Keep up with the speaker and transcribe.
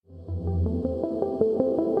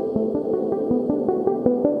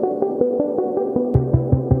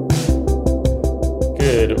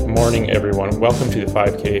morning, everyone. Welcome to the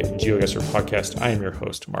 5K GeoGuessr podcast. I am your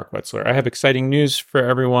host, Mark Wetzler. I have exciting news for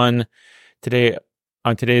everyone. Today,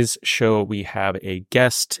 on today's show, we have a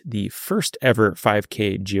guest, the first ever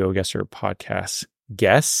 5K GeoGuessr podcast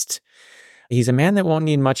guest. He's a man that won't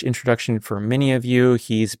need much introduction for many of you.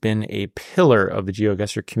 He's been a pillar of the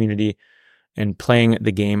GeoGuessr community and playing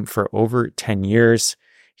the game for over 10 years.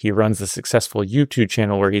 He runs a successful YouTube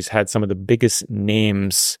channel where he's had some of the biggest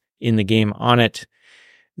names in the game on it.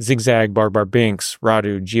 Zigzag, Barbar Binks,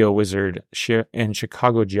 Radu, GeoWizard, and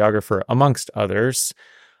Chicago Geographer, amongst others.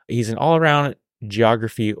 He's an all-around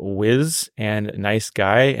geography whiz and nice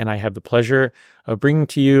guy, and I have the pleasure of bringing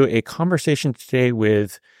to you a conversation today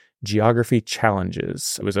with geography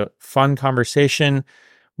challenges. It was a fun conversation.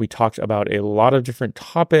 We talked about a lot of different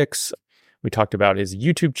topics. We talked about his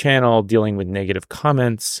YouTube channel, dealing with negative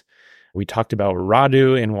comments. We talked about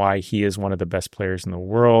Radu and why he is one of the best players in the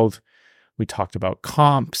world. We talked about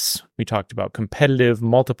comps. We talked about competitive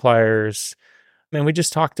multipliers. And we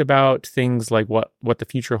just talked about things like what the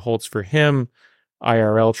future holds for him,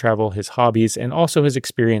 IRL travel, his hobbies, and also his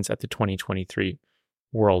experience at the 2023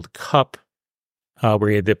 World Cup, where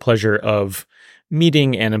he had the pleasure of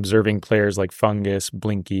meeting and observing players like Fungus,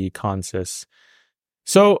 Blinky, Consus.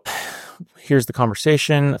 So here's the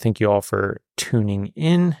conversation. Thank you all for tuning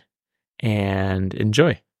in and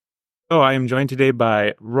enjoy. I am joined today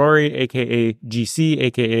by Rory, aka GC,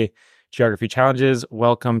 aka Geography Challenges.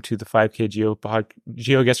 Welcome to the 5K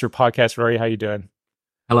GeoGuessr podcast. Rory, how you doing?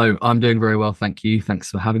 Hello, I'm doing very well, thank you. Thanks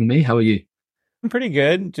for having me. How are you? I'm pretty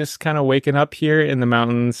good. Just kind of waking up here in the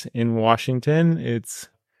mountains in Washington. It's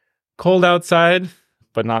cold outside,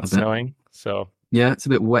 but not snowing. So yeah, it's a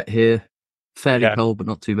bit wet here. Fairly cold, but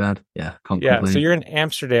not too bad. Yeah, can't complain. So you're in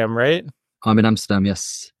Amsterdam, right? I'm in Amsterdam,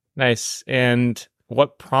 yes. Nice. And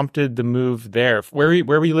what prompted the move there? Where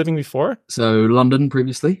were you living before? So London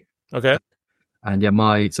previously. Okay. And yeah,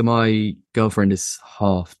 my girlfriend is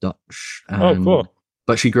half Dutch. Cool.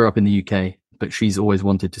 But she grew up in the UK, but she's always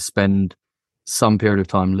wanted to spend some period of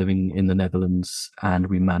time living in the Netherlands, and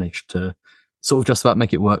we managed to sort of just about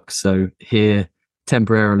make it work. So here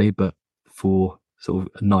temporarily, but for sort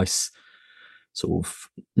of a nice sort of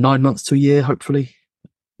 9 months to a year, hopefully.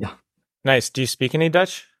 Yeah. Nice. Do you speak any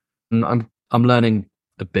Dutch? I'm learning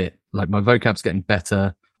a bit. Like my vocab's getting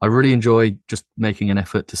better. I really enjoy just making an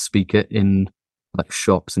effort to speak it in like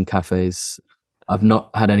shops and cafes. I've not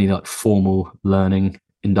had any like formal learning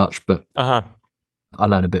in Dutch, but I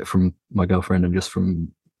learn a bit from my girlfriend and just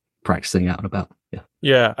from practicing out and about. Yeah.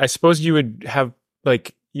 Yeah. I suppose you would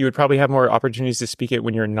probably have more opportunities to speak it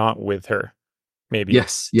when you're not with her. Maybe.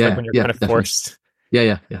 Yes. Yeah. Like when you're kind of definitely. Forced.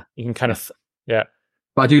 Yeah. You can kind of, But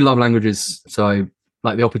I do love languages. So I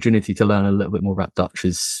like the opportunity to learn a little bit more about Dutch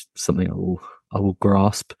is something I will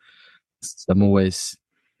grasp. So I'm always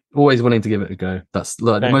willing to give it a go. That's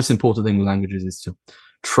like the most important thing with languages is to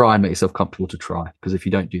try and make yourself comfortable to try. Because if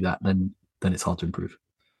you don't do that, then it's hard to improve.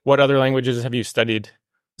 What other languages have you studied?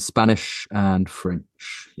 Spanish and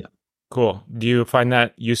French. Yeah. Cool. Do you find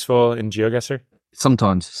that useful in GeoGuessr?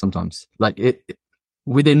 Sometimes. Like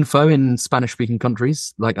with info in Spanish speaking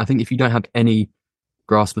countries, like I think if you don't have any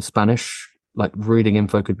grasp of Spanish, like reading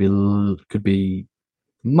info could be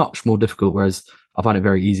much more difficult. Whereas I find it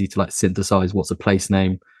very easy to like synthesize what's a place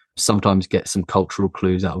name, sometimes get some cultural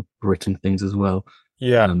clues out of written things as well.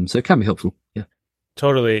 Yeah. So it can be helpful. Yeah.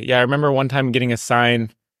 Totally. Yeah. I remember one time getting a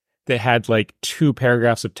sign that had like 2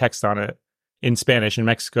 paragraphs of text on it in Spanish in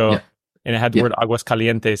Mexico, and it had the word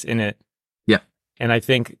Aguascalientes in it. Yeah. And I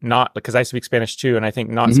think not, because I speak Spanish too, and I think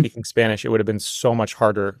not speaking Spanish, it would have been so much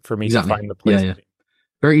harder for me to find the place. Yeah.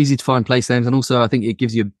 Very easy to find place names, and also I think it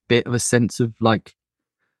gives you a bit of a sense of like,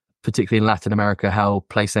 particularly in Latin America, how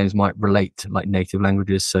place names might relate to like native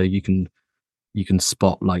languages. So you can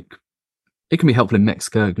spot like it can be helpful in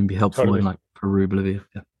Mexico, it can be helpful in like Peru, Bolivia.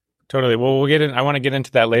 Yeah. Totally. Well, we'll get in. I want to get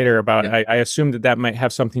into that later about. Yeah. I assume that might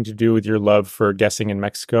have something to do with your love for guessing in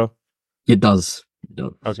Mexico. It does.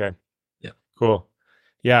 Okay. Yeah. Cool.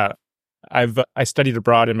 Yeah, I studied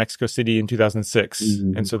abroad in Mexico City in 2006,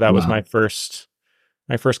 and so that was my first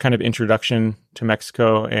kind of introduction to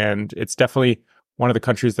Mexico, and it's definitely one of the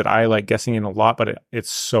countries that I like guessing in a lot, but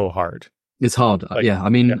it's so hard. It's hard. I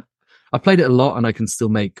mean, I played it a lot, and I can still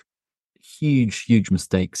make huge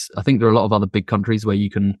mistakes. I think there are a lot of other big countries where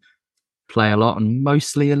you can play a lot and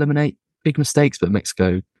mostly eliminate big mistakes, but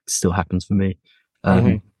Mexico still happens for me.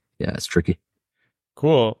 Yeah, it's tricky.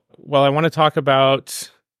 Cool. Well, I want to talk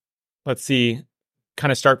about, let's see,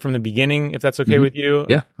 kind of start from the beginning, if that's okay with you.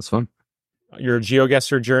 Yeah, that's fine. Your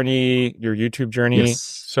GeoGuessr journey, your YouTube journey. Yes.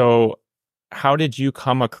 So how did you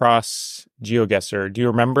come across GeoGuessr? Do you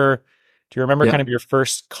remember Do you remember Yeah. kind of your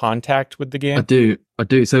first contact with the game? I do.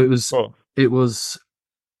 So Cool. it was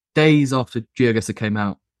days after GeoGuessr came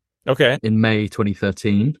out Okay. in May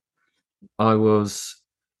 2013. I was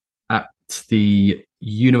at the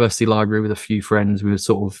university library with a few friends. We were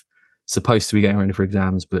sort of supposed to be getting ready for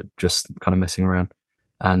exams, but just kind of messing around.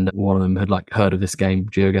 And one of them had like heard of this game,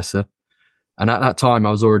 GeoGuessr. And at that time,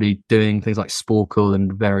 I was already doing things like Sporkle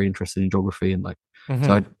and very interested in geography. And like,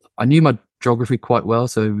 so I knew my geography quite well.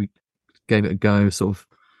 So we gave it a go, sort of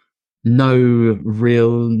no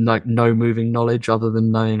moving knowledge other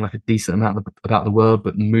than knowing like a decent amount about the world,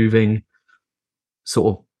 but moving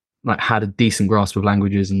sort of like had a decent grasp of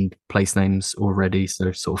languages and place names already.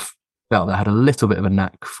 So sort of felt that I had a little bit of a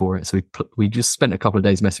knack for it. So we just spent a couple of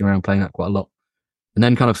days messing around playing that quite a lot. And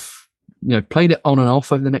then kind of, played it on and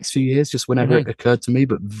off over the next few years, just whenever it occurred to me,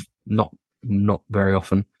 but not very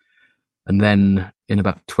often. And then in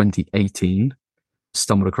about 2018,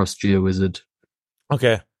 stumbled across GeoWizard.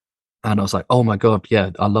 Okay. And I was like, oh my God,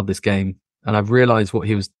 yeah, I love this game. And I realized what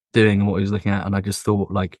he was doing and what he was looking at. And I just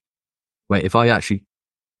thought like, wait, if I actually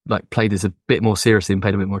like played this a bit more seriously and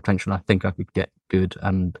paid a bit more attention, I think I could get good.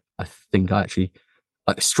 And I think I actually,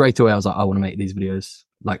 like straight away, I was like, I want to make these videos.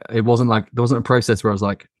 Like it wasn't like, there wasn't a process where I was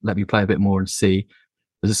like, let me play a bit more and see.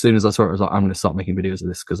 As soon as I saw it, I was like, I'm going to start making videos of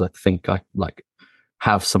this because I think I like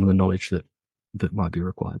have some of the knowledge that might be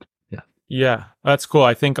required. Yeah. Yeah, that's cool.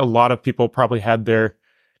 I think a lot of people probably had their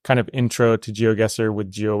kind of intro to GeoGuessr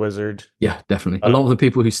with GeoWizard. Yeah, definitely. A lot of the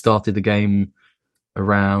people who started the game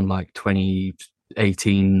around like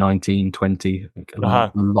 2018, 19, 20,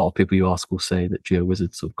 a lot of people you ask will say that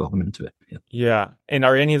GeoWizard sort of got them into it. Yeah. Yeah. And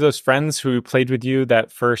are any of those friends who played with you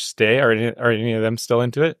that first day, are any of them still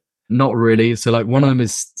into it? Not really. So like one of them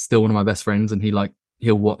is still one of my best friends and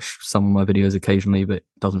he'll watch some of my videos occasionally, but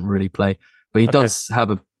doesn't really play. But he does have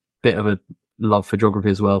a bit of a love for geography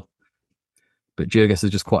as well. But GeoGuessr is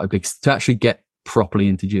just quite a big, to actually get properly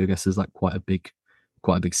into GeoGuessr is like quite a big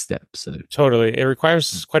step. So totally. It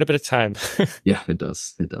requires quite a bit of time. Yeah, it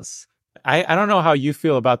does. It does. I don't know how you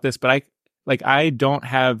feel about this, but I don't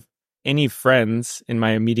have any friends in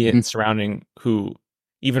my immediate surrounding who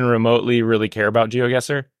even remotely really care about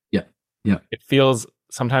GeoGuessr. Yeah. Yeah. It feels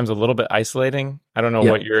sometimes a little bit isolating. I don't know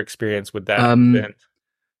what your experience with that has been.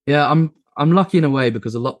 Yeah, I'm lucky in a way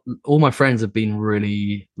because all my friends have been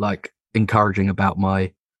really like encouraging about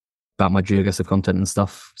my GeoGuessr content and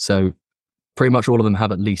stuff. So pretty much all of them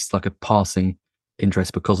have at least like a passing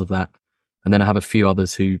interest because of that. And then I have a few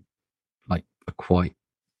others who like are quite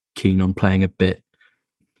keen on playing a bit.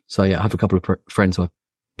 So yeah, I have a couple of friends who I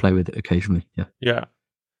play with occasionally. Yeah. Yeah.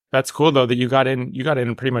 That's cool though that you got in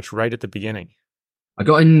pretty much right at the beginning. I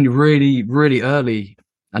got in really, really early,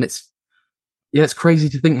 and it's crazy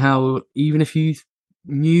to think how even if you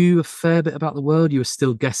knew a fair bit about the world, you were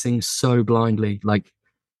still guessing so blindly. Like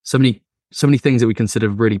so many things that we consider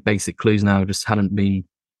really basic clues now just hadn't been.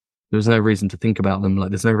 There was no reason to think about them. Like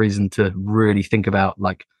there's no reason to really think about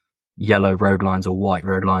like yellow road lines or white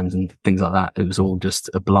road lines and things like that. It was all just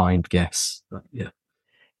a blind guess. But, yeah.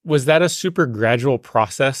 Was that a super gradual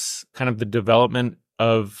process, kind of the development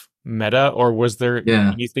of meta, or was there?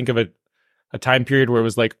 Yeah. You think of a time period where it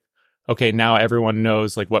was like, okay, now everyone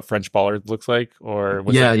knows like what French baller looks like, or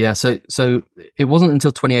was yeah. So it wasn't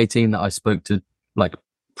until 2018 that I spoke to like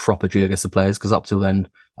proper GeoGuessr players, because up till then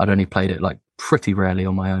I'd only played it like pretty rarely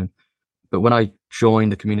on my own. But when I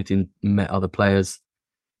joined the community and met other players,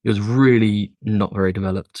 it was really not very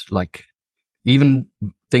developed. Like even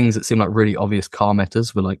things that seemed like really obvious car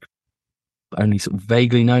metas were like only sort of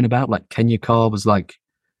vaguely known about. Like Kenya car was like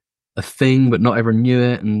a thing, but not everyone knew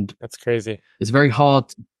it. And that's crazy. It's very hard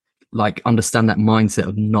to like understand that mindset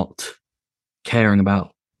of not caring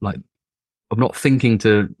about, like, of not thinking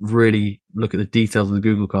to really look at the details of the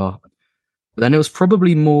Google car. But then it was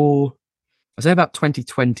probably more, I'd say about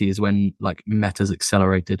 2020 is when like metas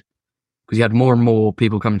accelerated, because you had more and more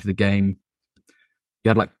people coming to the game. You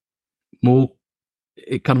had like more,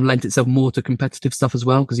 it kind of lent itself more to competitive stuff as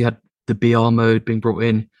well, because you had the BR mode being brought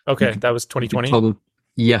in. Okay, that was 2020.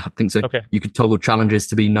 Yeah, I think so. Okay. You could toggle challenges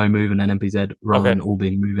to be no move and then NPZ rather than all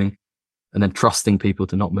being moving, and then trusting people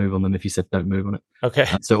to not move on them if you said don't move on it. Okay.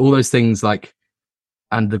 So all those things, like,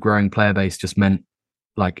 and the growing player base just meant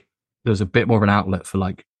like there was a bit more of an outlet for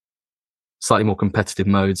like slightly more competitive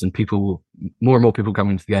modes, and more and more people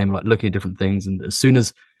coming into the game, like looking at different things. And as soon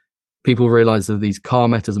as people realized of these car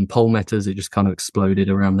metas and pole metas, it just kind of exploded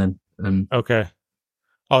around then. Okay.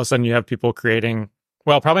 All of a sudden you have people creating,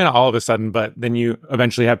 well, probably not all of a sudden, but then you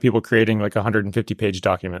eventually have people creating like 150-page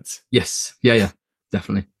documents. Yes. Yeah,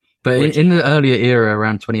 definitely. But in the earlier era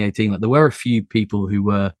around 2018, like there were a few people who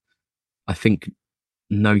were, I think,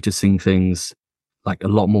 noticing things like a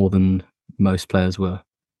lot more than most players were.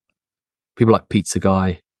 People like Pizza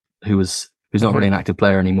Guy, who's not really an active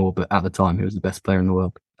player anymore, but at the time he was the best player in the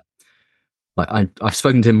world. Like I've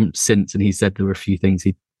spoken to him since, and he said there were a few things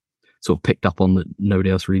he sort of picked up on that nobody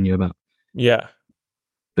else really knew about. Yeah.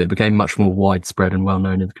 But it became much more widespread and well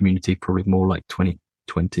known in the community, probably more like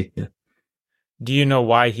 2020. Yeah. Do you know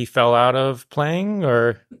why he fell out of playing,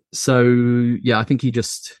 or? So yeah, I think he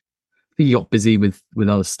got busy with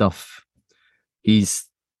other stuff. He's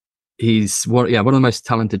one of the most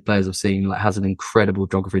talented players I've seen. Like, has an incredible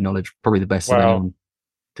geography knowledge, probably the best of anyone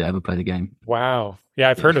to ever play the game. Wow. Yeah,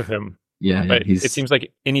 I've heard of him. Yeah, but it seems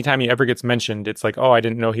like anytime he ever gets mentioned, it's like, oh, I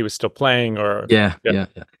didn't know he was still playing. Or yeah.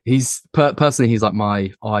 He's personally, he's like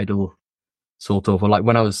my idol, sort of. Or like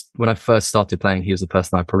when I first started playing, he was the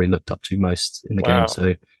person I probably looked up to most in the game.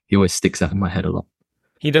 So he always sticks out in my head a lot.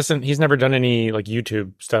 He's never done any like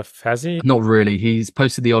YouTube stuff, has he? Not really. He's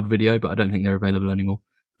posted the odd video, but I don't think they're available anymore.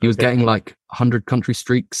 He was getting like 100 country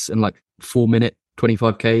streaks and like 4-minute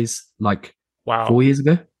 25Ks like 4 years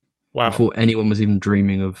ago. Wow. Before anyone was even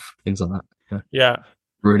dreaming of things like that. Yeah.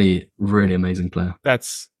 Really, really amazing player.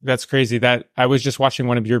 That's crazy. That I was just watching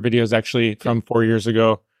one of your videos actually from 4 years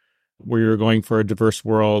ago where you were going for a diverse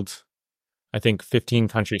world, I think 15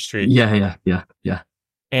 country streak. Yeah.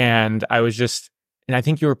 And I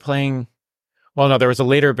think you were playing, well, no, there was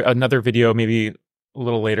another video, maybe a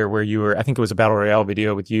little later where I think it was a battle royale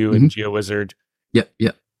video with you and GeoGuessr.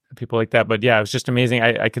 Yeah. People like that. But yeah, it was just amazing.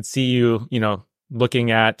 I could see you,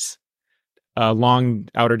 looking at long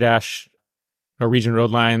outer dash Norwegian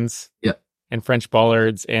road lines and French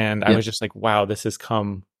bollards. And I was just like, wow, this has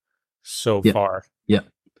come so far.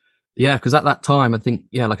 Yeah, because at that time, I think,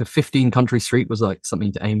 like a 15 country streak was like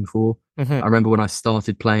something to aim for. I remember when I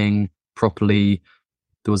started playing properly,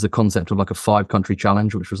 there was a concept of like a 5 country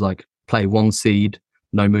challenge, which was like play 1 seed,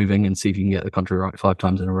 no moving, and see if you can get the country right 5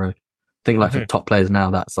 times in a row. I think like for top players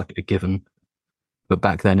now, that's like a given. But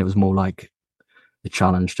back then it was more like a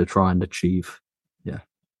challenge to try and achieve. Yeah.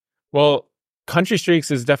 Well, country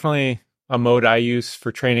streaks is definitely a mode I use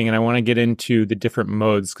for training, and I want to get into the different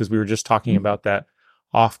modes because we were just talking about that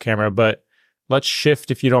off camera. But let's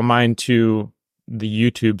shift, if you don't mind, to the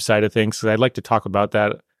YouTube side of things, because I'd like to talk about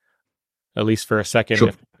that at least for a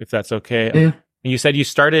second, if that's okay. Yeah. You said you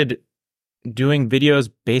started doing videos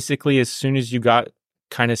basically as soon as you got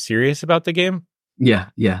kind of serious about the game? Yeah.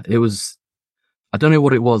 It was, I don't know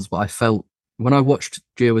what it was, but I felt, when I watched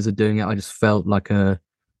GeoGuessr doing it, I just felt like a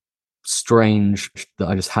strange that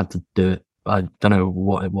I just had to do it. I don't know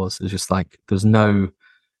what it was. It was just like, there's no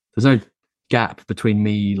gap between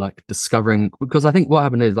me like discovering, because I think what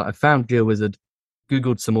happened is like I found GeoGuessr,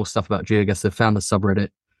 Googled some more stuff about GeoGuessr, found the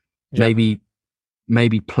subreddit,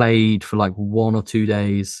 maybe played for like 1 or 2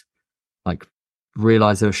 days, like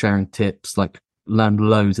realized they were sharing tips, like learned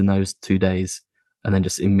loads in those 2 days, and then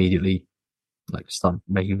just immediately like started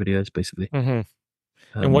making videos basically.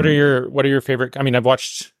 And what are your favorite? I mean, I've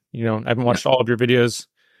watched, I haven't watched all of your videos.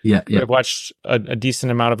 Yeah. I've watched a decent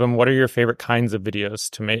amount of them. What are your favorite kinds of videos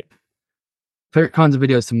to make? Favorite kinds of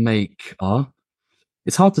videos to make are,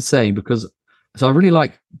 it's hard to say because, so I really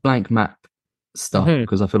like blank map stuff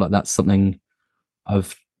because I feel like that's something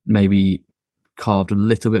I've maybe carved a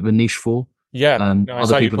little bit of a niche for. Yeah.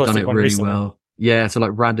 Other people have done it really well. Yeah. So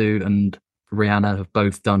like Radu and Rihanna have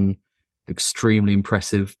both done extremely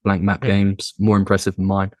impressive blank map games, more impressive than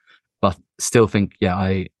mine, but still think,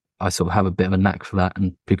 I sort of have a bit of a knack for that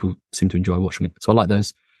and people seem to enjoy watching it. So I like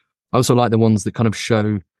those. I also like the ones that kind of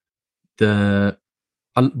show but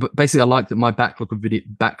basically I like that my backlog of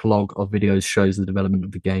videos shows the development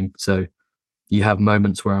of the game. So you have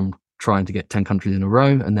moments where I'm trying to get 10 countries in a row,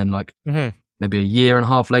 and then like maybe a year and a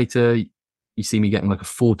half later, you see me getting like a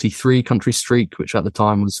 43 country streak, which at the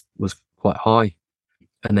time was quite high.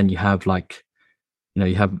 And then you have like,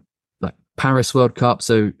 you have like Paris World Cup.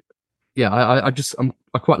 So yeah,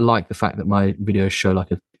 I quite like the fact that my videos show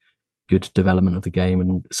like a good development of the game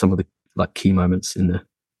and some of the like key moments in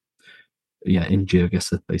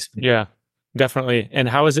GeoGuessr basically. Yeah, definitely. And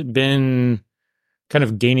how has it been kind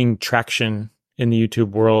of gaining traction in the YouTube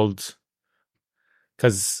world?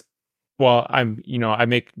 Because, well, I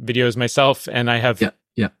make videos myself and I have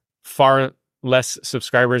far less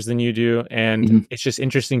subscribers than you do. And it's just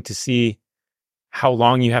interesting to see how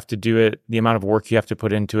long you have to do it, the amount of work you have to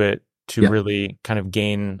put into it to really kind of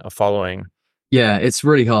gain a following. Yeah, it's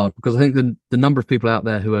really hard because I think the number of people out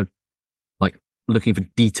there who are like looking for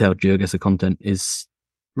detailed GeoGuessr content is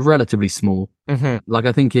relatively small. Like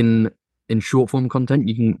I think in short form content,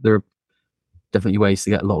 there are definitely ways to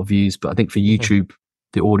get a lot of views, but I think for YouTube,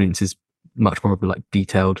 the audience is much more of a like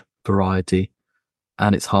detailed variety.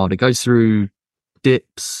 and it's hard. It goes through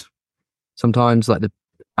dips sometimes, like the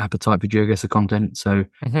appetite for GeoGuessr content. So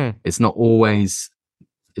it's not always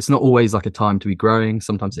like a time to be growing.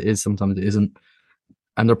 Sometimes it is, sometimes it isn't.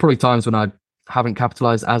 And there are probably times when I haven't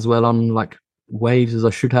capitalized as well on like waves as I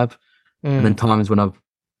should have, and then times when I've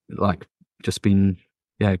like just been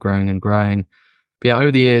growing and growing. But yeah,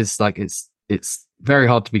 over the years, like it's very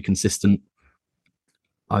hard to be consistent.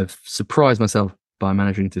 I've surprised myself by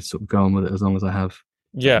managing to sort of go on with it as long as I have.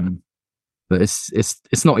 Yeah. But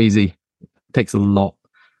it's not easy. It takes a lot,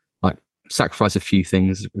 like sacrifice a few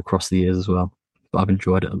things across the years as well. But I've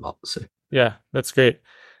enjoyed it a lot. So yeah, that's great.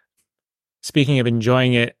 Speaking of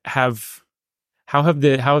enjoying it, how's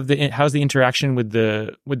the interaction with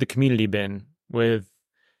the community been with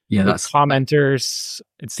commenters?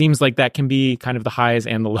 It seems like that can be kind of the highs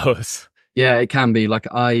and the lows. Yeah, it can be. Like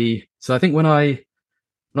I think when I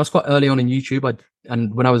was quite early on in YouTube,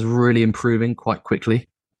 and when I was really improving quite quickly,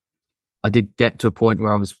 I did get to a point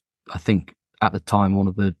where I think at the time, one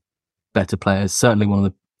of the better players, certainly one of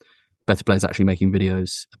the better players actually making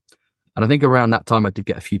videos. And I think around that time, I did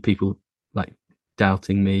get a few people like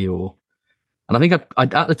doubting me, and I think I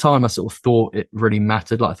at the time I sort of thought it really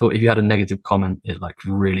mattered. Like I thought if you had a negative comment, it like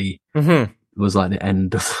really was like the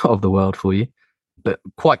end of the world for you. But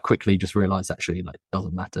quite quickly just realized actually like it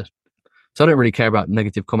doesn't matter. So I don't really care about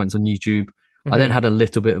negative comments on YouTube. I then had a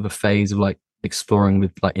little bit of a phase of like exploring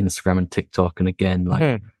with like Instagram and TikTok. And again,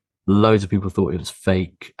 like loads of people thought it was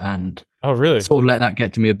fake, and oh really? Sort of let that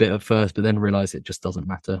get to me a bit at first, but then realized it just doesn't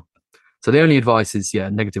matter. So the only advice is,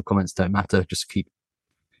 negative comments don't matter. Just keep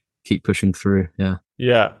pushing through. Yeah.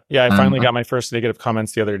 Yeah. I finally got my first negative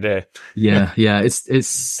comments the other day. Yeah.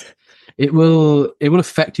 It will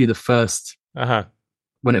affect you the first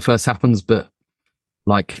when it first happens, but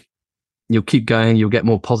like you'll keep going, you'll get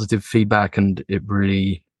more positive feedback, and it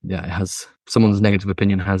really, it has someone's negative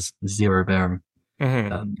opinion has zero bearing.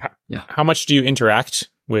 How much do you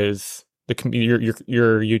interact with your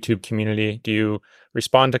YouTube community? Do you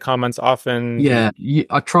respond to comments often? Yeah,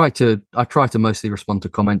 I try to mostly respond to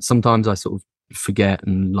comments. Sometimes I sort of forget,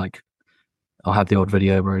 and like I'll have the odd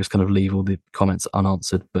video where I just kind of leave all the comments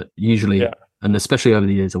unanswered. But usually, and especially over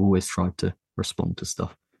the years, I've always tried to respond to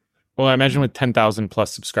stuff. Well, I imagine with 10,000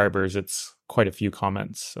 plus subscribers, it's quite a few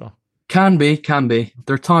comments. So can be.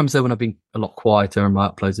 There are times though when I've been a lot quieter and my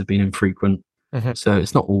uploads have been infrequent. So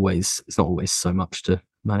it's not always so much to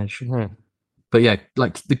manage. But yeah,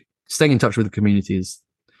 like staying in touch with the community is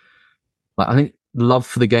like, I think love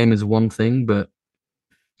for the game is one thing, but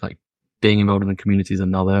like being involved in the community is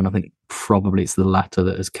another. And I think probably it's the latter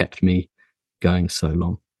that has kept me going so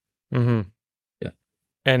long. Yeah.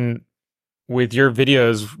 And with your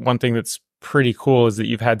videos, one thing that's pretty cool is that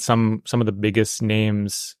you've had some of the biggest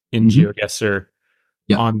names in GeoGuessr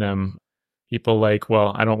on them. People like,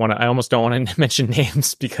 well, I almost don't want to mention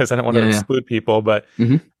names because I don't want to exclude people, but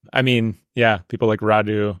I mean, people like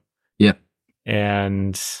Radu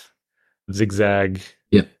and Zigzag.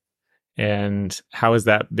 And how has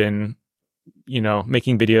that been,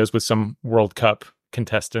 making videos with some World Cup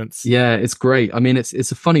contestants? Yeah, it's great. I mean,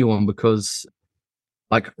 it's a funny one because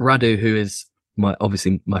like Radu, who is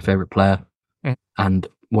obviously my favorite player and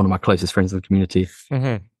one of my closest friends in the community.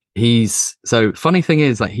 Funny thing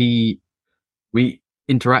is like we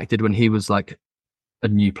interacted when he was like a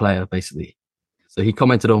new player, basically. So he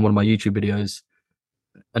commented on one of my YouTube videos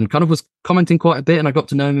and kind of was commenting quite a bit, and I got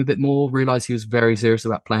to know him a bit more, realized he was very serious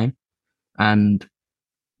about playing, and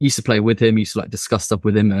used to play with him, used to like discuss stuff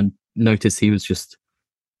with him, and noticed he was just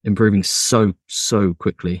improving so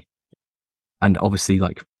quickly. And obviously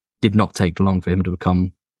like did not take long for him to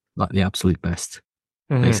become like the absolute best,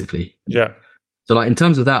 basically. Yeah. So like in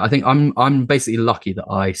terms of that, I think I'm basically lucky that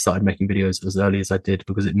I started making videos as early as I did,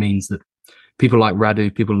 because it means that people like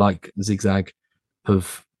Radu, people like Zigzag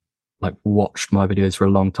have like watched my videos for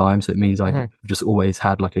a long time. So it means I've just always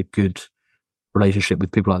had like a good relationship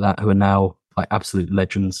with people like that who are now like absolute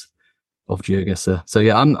legends of GeoGuessr. So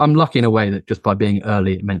yeah, I'm lucky in a way that just by being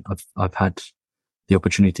early, it meant I've had the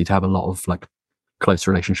opportunity to have a lot of like close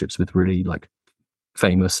relationships with really like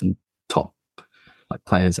famous and top like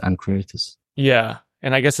players and creators. Yeah.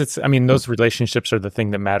 And I guess those relationships are the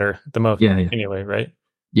thing that matter the most anyway, right?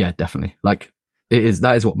 Yeah, definitely. Like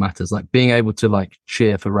that is what matters. Like being able to like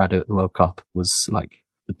cheer for Radu at the World Cup was like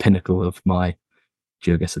the pinnacle of my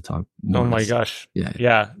GeoGuessr time. Oh my gosh.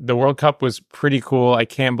 Yeah. The World Cup was pretty cool. I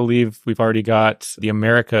can't believe we've already got the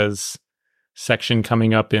Americas section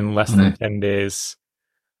coming up in less than 10 days.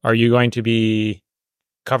 Are you going to be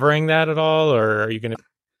covering that at all, or are you going to?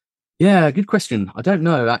 Yeah, good question. I don't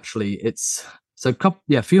know, actually. It's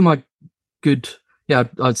a few of my good, Yeah,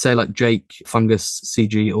 I'd say like Jake, Fungus,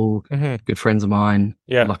 CG, all good friends of mine.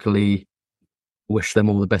 Yeah. Luckily, wish them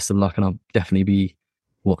all the best of luck, and I'll definitely be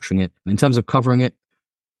watching it. In terms of covering it,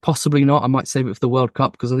 possibly not. I might save it for the World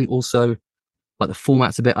Cup, because I think also like the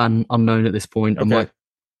format's a bit unknown at this point. I might,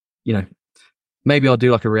 maybe I'll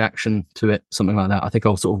do like a reaction to it, something like that. I think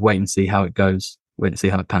I'll sort of wait and see how it goes, wait and see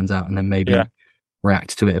how it pans out, and then maybe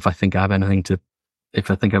react to it if I think I have anything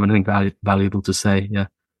valuable to say. Yeah.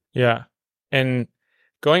 Yeah. And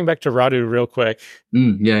going back to Radu real quick,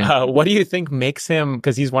 what do you think makes him,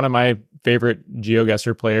 because he's one of my favorite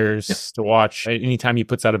GeoGuessr players to watch. Anytime he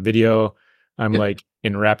puts out a video, I'm like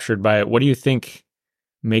enraptured by it. What do you think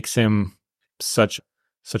makes him such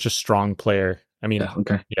a strong player? I mean, I'm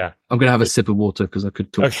gonna have a sip of water because I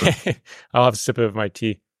could talk. I'll have a sip of my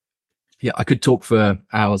tea. Yeah, I could talk for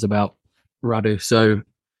hours about Radu. So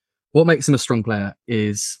what makes him a strong player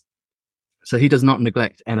is, so he does not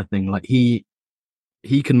neglect anything. Like he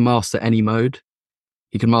can master any mode.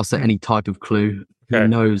 He can master any type of clue. He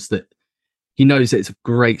knows that it's a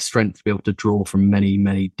great strength to be able to draw from many,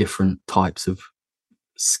 many different types of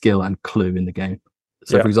skill and clue in the game.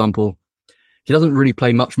 So for example, he doesn't really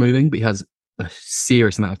play much moving, but he has a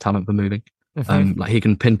serious amount of talent for moving. Like he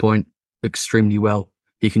can pinpoint extremely well.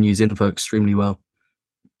 He can use info extremely well.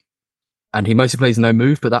 And he mostly plays no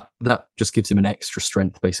move, but that just gives him an extra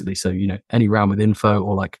strength, basically. So, any round with info,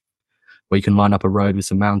 or like where you can line up a road with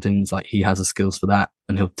some mountains, like he has the skills for that,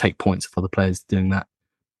 and he'll take points for other players doing that.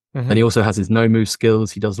 Then he also has his no move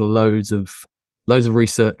skills. He does loads of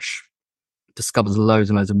research, discovers loads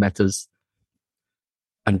and loads of metas,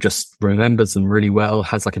 and just remembers them really well.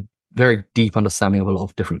 Has like a very deep understanding of a lot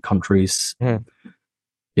of different countries.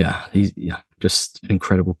 Yeah, he's just an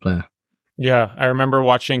incredible player. Yeah, I remember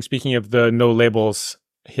watching, speaking of the no labels,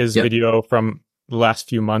 his video from the last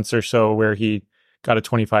few months or so where he got a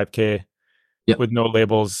 25K with no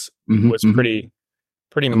labels was pretty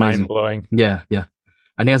mind-blowing. Yeah.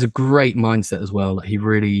 And he has a great mindset as well. Like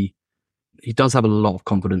he does have a lot of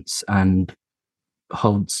confidence and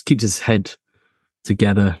keeps his head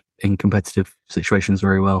together in competitive situations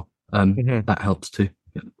very well. That helps too.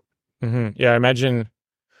 Yeah, I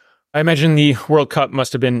imagine the World Cup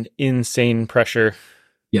must have been insane pressure.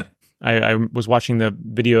 Yeah. I was watching the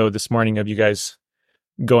video this morning of you guys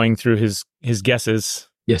going through his guesses.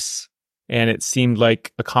 Yes. And it seemed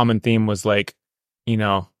like a common theme was like,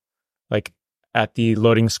 like at the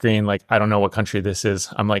loading screen, like, I don't know what country this is.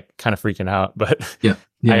 I'm like kind of freaking out, but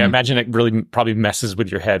I imagine it really probably messes with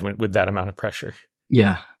your head with that amount of pressure.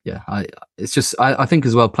 Yeah. I think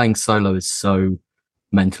as well, playing solo is so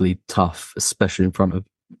mentally tough, especially in front of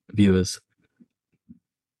viewers.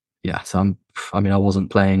 Yeah, so I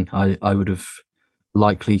wasn't playing. I would have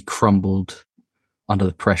likely crumbled under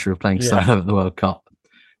the pressure of playing solo at the World Cup.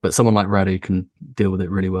 But someone like Radu can deal with it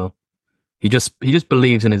really well. He just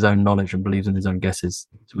believes in his own knowledge and believes in his own guesses,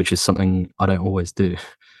 which is something I don't always do.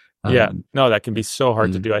 No, that can be so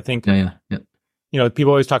hard to do. I think people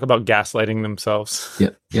always talk about gaslighting themselves.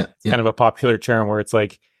 Yeah. Kind of a popular term where it's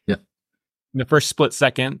like, in the first split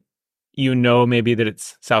second, maybe that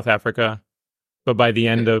it's South Africa, but by the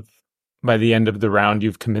end of the round,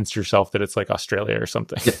 you've convinced yourself that it's like Australia or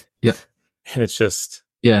something. Yeah. And it's just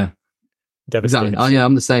Exactly. devastating.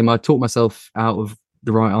 I'm the same. I talk myself out of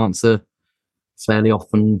the right answer fairly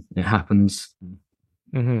often. It happens.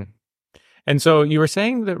 And so you were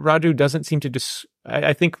saying that Radu doesn't seem to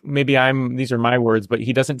I think maybe these are my words, but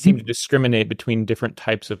he doesn't seem to discriminate between different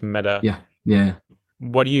types of meta. Yeah.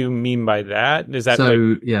 What do you mean by that? Is that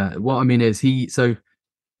what I mean is you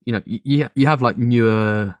have like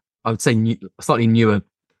newer, I would say slightly newer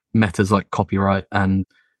metas like copyright and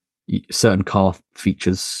certain car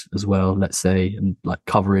features as well, let's say, and like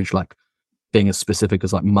coverage, like being as specific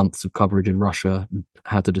as like months of coverage in Russia and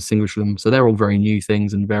how to distinguish them. So they're all very new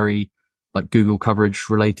things and very like Google coverage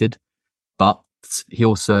related. But he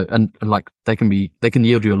also and like they can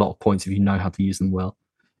yield you a lot of points if you know how to use them well.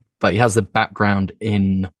 But he has the background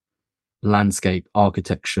in landscape,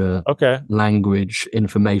 architecture, language,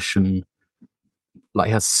 information. Like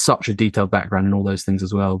he has such a detailed background in all those things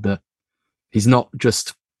as well that he's not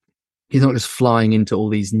just flying into all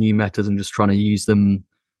these new metas and just trying to use them.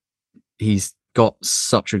 He's got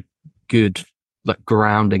such a good like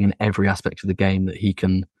grounding in every aspect of the game that he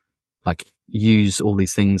can like use all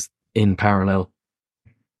these things in parallel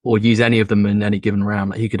or use any of them in any given round.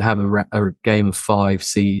 Like he could have a game of five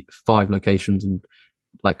locations and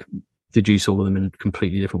like deduce all of them in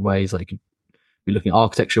completely different ways. Like you could be looking at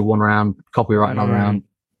architecture one round, copyright another round,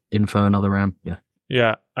 info another round.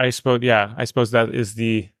 Yeah. I suppose that is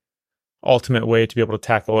the ultimate way to be able to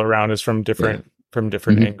tackle a round is from different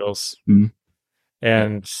angles.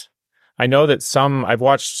 And I know that I've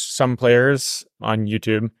watched some players on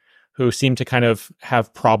YouTube who seem to kind of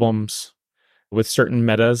have problems with certain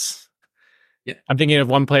metas. Yeah. I'm thinking of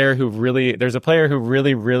one player there's a player who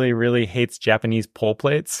really, really, really hates Japanese pole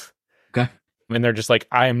plates. Okay. And they're just like,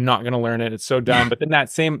 I am not going to learn it. It's so dumb. But then that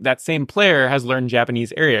same player has learned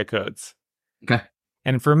Japanese area codes. Okay.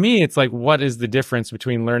 And for me, it's like, what is the difference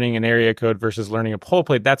between learning an area code versus learning a pole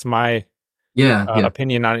plate? That's my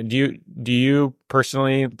opinion on it. Do you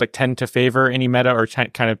personally like tend to favor any meta, or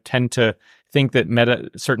kind of tend to think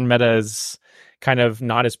that certain meta is kind of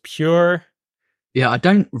not as pure? Yeah, I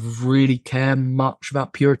don't really care much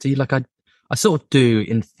about purity. Like I sort of do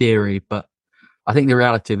in theory, but I think the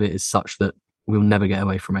reality of it is such that we'll never get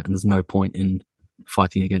away from it, and there's no point in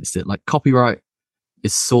fighting against it. Like copyright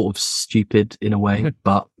is sort of stupid in a way,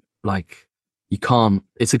 but like you can't.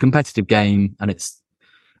 It's a competitive game, and it's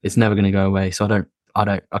never going to go away. So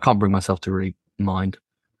I can't bring myself to really mind.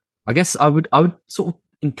 I guess I would sort of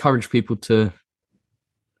encourage people to,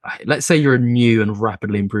 let's say you're a new and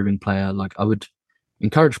rapidly improving player. Like I would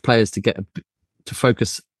encourage players to to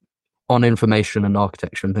focus on information and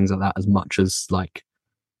architecture and things like that as much as like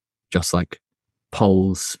just like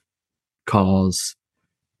poles, cars.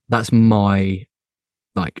 That's my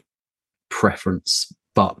like preference,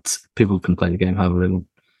 but people can play the game however they want.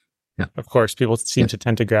 Yeah, of course, people seem to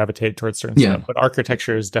tend to gravitate towards certain stuff, but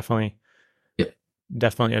architecture is definitely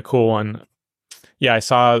a cool one. Yeah, I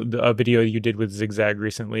saw a video you did with Zigzag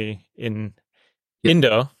recently in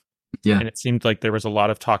Indo. Yeah, and it seemed like there was a lot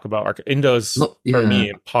of talk about Indo's for me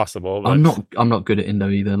impossible. But I'm not good at Indo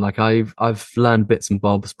either. Like I've learned bits and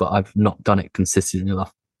bobs, but I've not done it consistently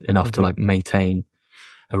enough to like maintain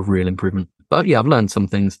a real improvement. But yeah, I've learned some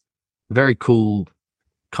things. Very cool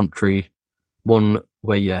country, one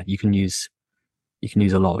where you can use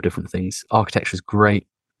a lot of different things. Architecture's great,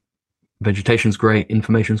 vegetation's great,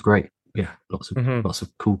 information's great. Yeah, lots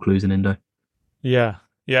of cool clues in Indo. Yeah.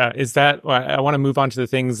 Is that? I want to move on to the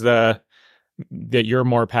things that you're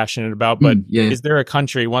more passionate about. But is there a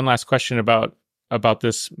country? One last question about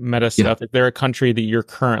this meta stuff. Is there a country that you're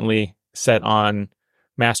currently set on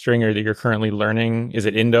mastering, or that you're currently learning? Is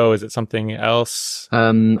it Indo? Is it something else?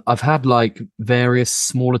 I've had like various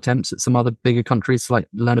small attempts at some other bigger countries to like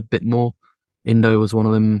learn a bit more. Indo was one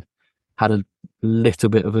of them. Had a little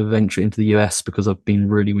bit of a venture into the US because I've been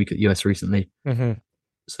really weak at US recently. Mm-hmm.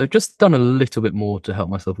 So just done a little bit more to help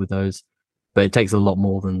myself with those, but it takes a lot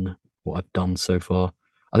more than what I've done so far.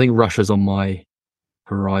 I think Russia's on my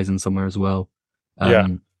horizon somewhere as well.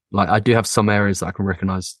 Like I do have some areas that I can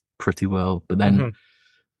recognize pretty well, but then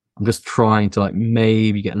I'm just trying to like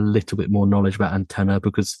maybe get a little bit more knowledge about antenna,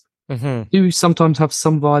 because I do sometimes have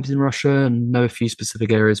some vibes in Russia and know a few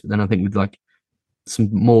specific areas, but then I think with like some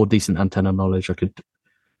more decent antenna knowledge, I could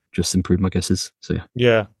just improve my guesses. So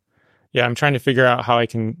yeah, I'm trying to figure out how I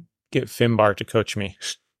can get Finbar to coach me.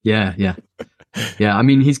 Yeah. I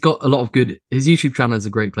mean, he's got a lot of good. His YouTube channel is a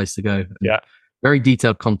great place to go. Yeah, very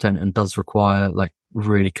detailed content, and does require like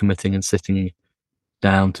really committing and sitting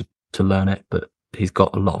down to learn it. But he's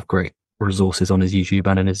got a lot of great resources on his YouTube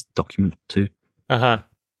and in his document too. Yeah.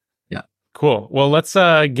 Cool. Well, let's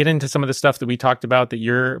get into some of the stuff that we talked about that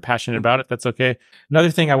you're passionate about, if that's okay. Another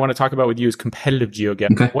thing I want to talk about with you is competitive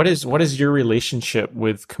GeoGuessr. Okay. What is your relationship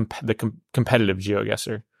with the competitive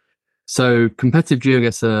GeoGuessr? So competitive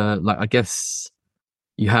GeoGuessr, like I guess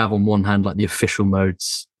you have on one hand like the official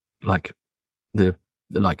modes, like the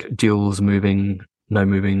like duels, moving, no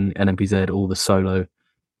moving, NMPZ, all the solo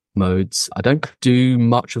modes. I don't do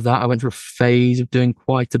much of that. I went through a phase of doing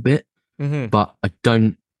quite a bit, but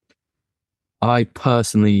I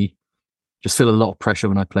personally just feel a lot of pressure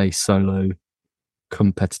when I play solo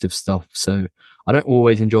competitive stuff. So I don't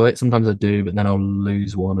always enjoy it. Sometimes I do, but then I'll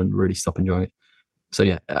lose one and really stop enjoying it. So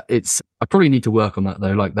yeah, I probably need to work on that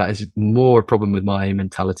though. Like that is more a problem with my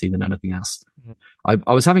mentality than anything else. When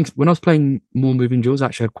I was playing more moving duels, I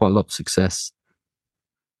actually had quite a lot of success.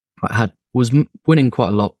 Was winning quite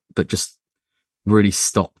a lot, but just really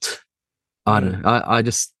stopped. I don't know. I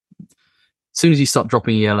just, as soon as you start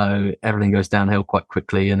dropping yellow, everything goes downhill quite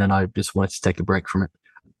quickly, and then I just wanted to take a break from it.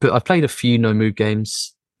 But I've played a few no move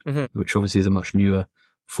games, which obviously is a much newer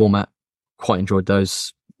format. Quite enjoyed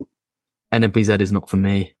those. NMPZ is not for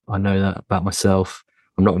me. I know that about myself.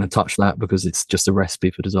 I'm not going to touch that because it's just a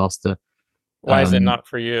recipe for disaster. Why is it not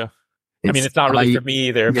for you? I mean, it's not really for me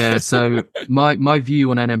either. Yeah. So my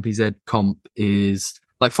view on NMPZ comp is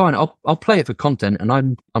like, fine, I'll play it for content, and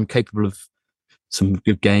I'm capable of some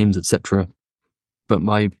good games, etc. But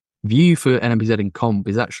my view for NMPZ in comp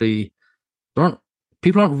is actually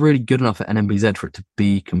people aren't really good enough at NMPZ for it to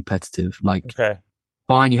be competitive. Like,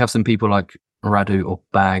 fine, you have some people like Radu or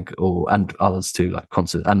Bag and others too, like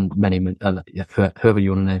Concert and whoever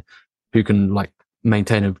you want to know, who can like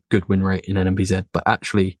maintain a good win rate in NMBZ. But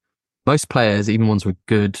actually, most players, even ones who are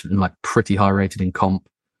good and like pretty high rated in comp,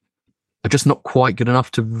 are just not quite good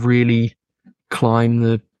enough to really climb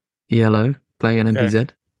the ELO playing NMBZ.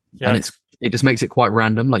 Okay. Yeah. And it just makes it quite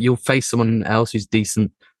random. Like you'll face someone else who's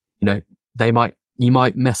decent, you know, you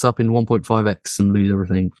might mess up in 1.5x and lose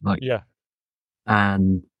everything. Like, yeah.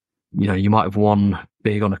 And, you know, you might have won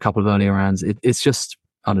big on a couple of earlier rounds. It's just,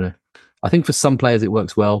 I don't know. I think for some players it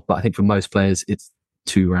works well, but I think for most players it's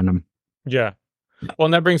too random. Yeah. Well,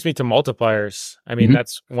 and that brings me to multipliers. I mean,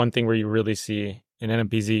 that's one thing where you really see in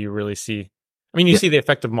NMPZ, you really see, I mean, you see the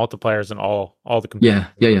effect of multipliers in all the computer.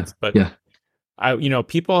 But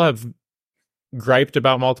people have griped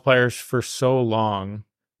about multipliers for so long.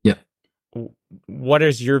 Yeah. What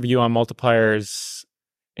is your view on multipliers?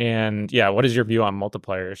 And what is your view on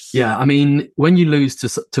multipliers? Yeah, I mean, when you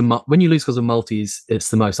lose when you lose because of multis, it's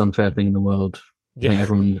the most unfair thing in the world. I think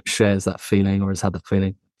everyone shares that feeling or has had that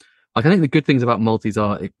feeling. Like, I think the good things about multis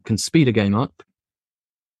are it can speed a game up.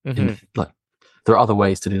 Like, there are other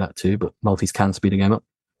ways to do that too, but multis can speed a game up.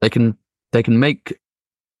 They can make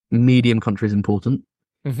medium countries important,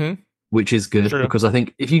 which is good because I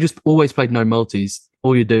think if you just always played no multis,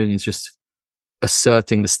 all you're doing is just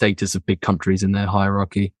asserting the status of big countries in their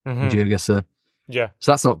hierarchy in GeoGuessr. Yeah.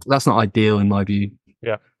 So that's not ideal in my view.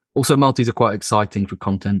 Yeah. Also, multis are quite exciting for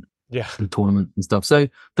content. Yeah. And tournaments and stuff. So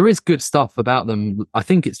there is good stuff about them. I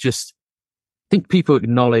think people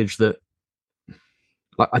acknowledge that.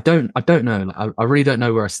 Like, I don't know. Like, I really don't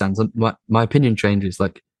know where I stand. My opinion changes.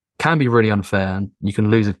 Like, can be really unfair, and you can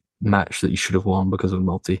lose a match that you should have won because of a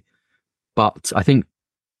multi. But I think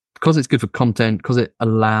because it's good for content, because it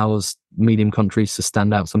allows medium countries to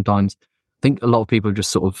stand out sometimes, I think a lot of people have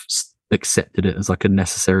just sort of accepted it as like a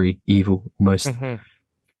necessary evil almost.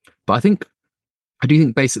 But I do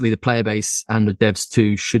think basically the player base and the devs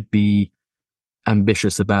too should be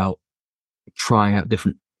ambitious about trying out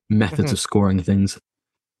different methods of scoring things.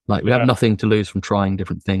 Like, we have nothing to lose from trying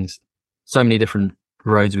different things. So many different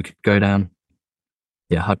roads we could go down.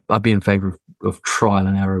 Yeah, I'd be in favor of trial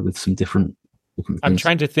and error with some different things. I'm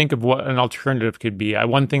trying to think of what an alternative could be.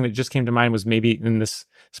 One thing that just came to mind was maybe, and this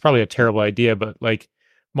is probably a terrible idea, but like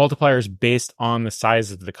multipliers based on the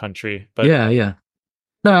size of the country. But yeah.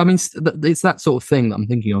 No, I mean, it's that sort of thing that I'm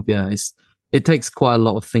thinking of. Yeah, it takes quite a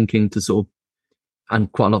lot of thinking to sort of,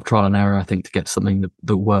 and quite a lot of trial and error, I think, to get something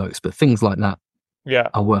that works. But things like that,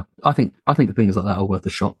 are worth. I think the things like that are worth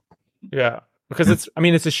a shot. Yeah, because it's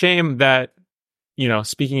a shame that,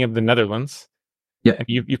 speaking of the Netherlands,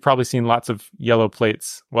 you've probably seen lots of yellow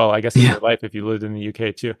plates. Well, I guess in your life if you lived in the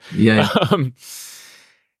UK too. Yeah.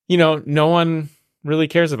 No one really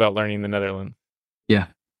cares about learning the Netherlands. Yeah.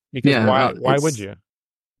 Because why would you?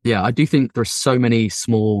 Yeah, I do think there's so many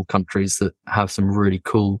small countries that have some really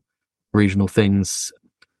cool regional things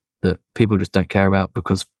that people just don't care about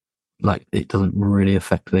because, like, it doesn't really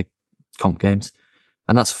affect the comp games,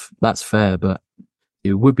 and that's fair. But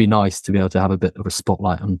it would be nice to be able to have a bit of a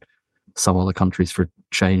spotlight on some other countries for a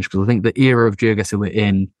change, because I think the era of GeoGuessr we're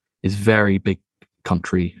in is very big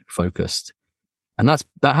country focused, and that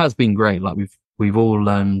has been great. Like, we've all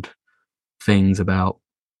learned things about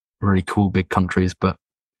really cool big countries, but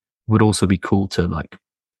would also be cool to like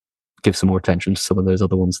give some more attention to some of those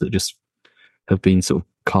other ones that just have been sort of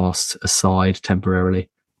cast aside temporarily.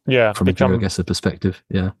 Yeah, from a GeoGuessr perspective.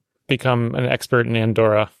 Yeah, become an expert in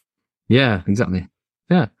Andorra. Yeah, exactly.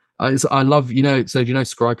 Yeah, I love so do you know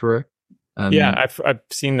Scrypero? Yeah, I've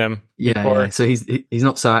seen them. Yeah. So he's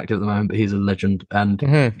not so active at the moment, but he's a legend,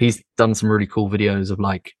 and he's done some really cool videos of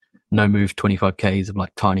like no move 25Ks of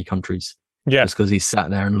like tiny countries. Yeah, just because he's sat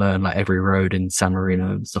there and learned like every road in San Marino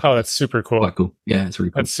and stuff. Oh, that's super cool. Quite cool. Yeah, it's really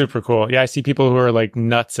cool. That's super cool. Yeah, I see people who are like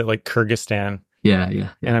nuts at like Kyrgyzstan. Yeah.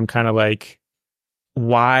 And I'm kind of like,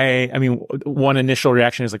 why? I mean, one initial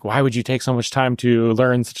reaction is like, why would you take so much time to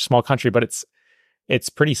learn such a small country? But it's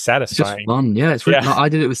pretty satisfying. It's just fun. Yeah, it's really. I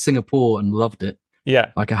did it with Singapore and loved it.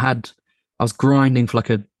 Yeah, like I was grinding for like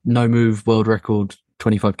a no move world record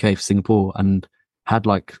 25K for Singapore and had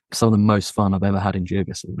like some of the most fun I've ever had in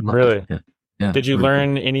GeoGuessr. Really? Yeah. Did you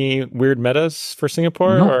learn any weird metas for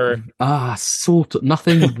Singapore? Sort of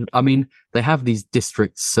nothing. I mean, they have these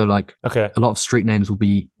districts, so like a lot of street names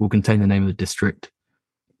will contain the name of the district.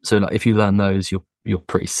 So like if you learn those, you're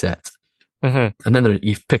pretty set. And then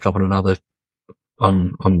you pick up on another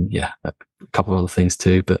on a couple of other things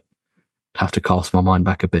too, but have to cast my mind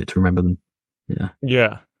back a bit to remember them.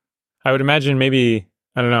 Yeah. I would imagine maybe,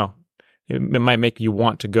 I don't know, it might make you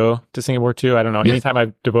want to go to Singapore too. I don't know. Yeah. Anytime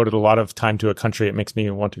I've devoted a lot of time to a country, it makes me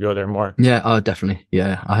want to go there more. Yeah, definitely.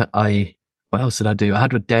 Yeah. I what else did I do? I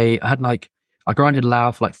had a day, I grinded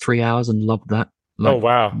Lao for like 3 hours and loved that. Oh, Like,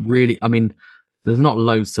 wow. really, I mean, there's not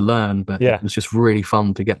loads to learn, but Yeah. it was just really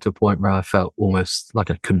fun to get to a point where I felt almost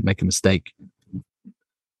like I couldn't make a mistake.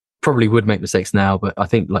 Probably would make mistakes now, but I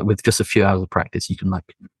think like with just a few hours of practice, you can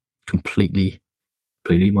like completely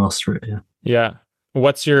master it. Yeah. Yeah.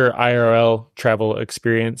 What's your IRL travel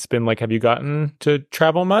experience been like? Have you gotten to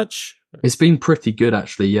travel much? It's been pretty good,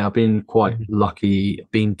 actually. Yeah, I've been quite lucky.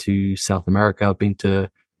 I've been to South America. I've been to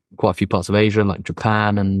quite a few parts of Asia, like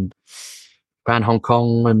Japan, Hong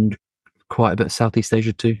Kong, and quite a bit of Southeast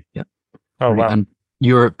Asia too. Yeah. Oh, wow. And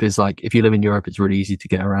Europe is like, if you live in Europe, it's really easy to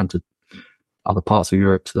get around to other parts of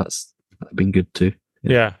Europe. So that's been good too.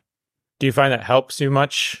 Yeah. Do you find that helps you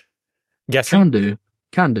much guessing?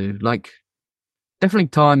 Can do. Like, definitely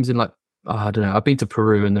times in like, I don't know. I've been to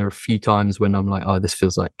Peru, and there are a few times when I'm like, oh, this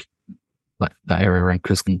feels like that area around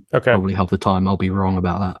Cusco. Okay. Probably half the time I'll be wrong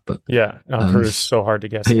about that, but Yeah. Peru is so hard to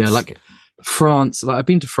guess. yeah, like France. Like I've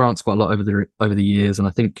been to France quite a lot over the years, and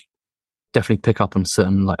I think definitely pick up on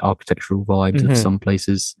certain like architectural vibes of some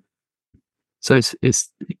places. So it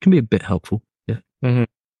can be a bit helpful. Yeah. Mm-hmm.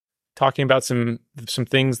 Talking about some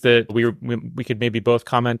things that we could maybe both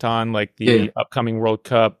comment on, like the upcoming World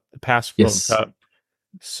Cup, the past World Cup.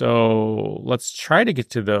 So let's try to get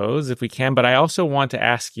to those if we can. But I also want to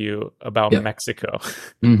ask you about Mexico.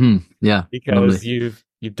 Yeah, because you've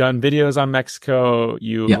done videos on Mexico.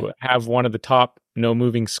 You have one of the top no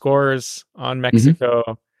moving scores on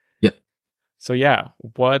Mexico. Yeah. So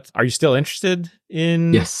what are you still interested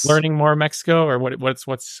in learning more Mexico, or what's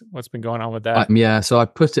been going on with that? So I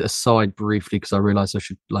put it aside briefly because I realized I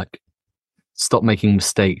should like stop making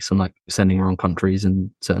mistakes on like sending wrong countries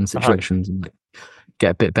in certain situations and like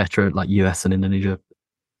get a bit better at like US and Indonesia.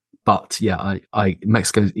 But yeah,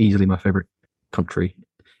 Mexico is easily my favorite country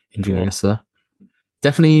in GeoGuessr.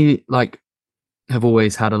 Definitely like have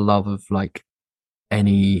always had a love of like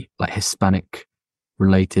any like Hispanic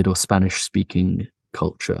related or Spanish speaking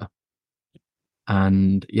culture.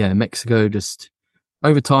 And yeah, Mexico, just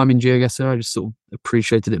over time in GeoGuessr, I just sort of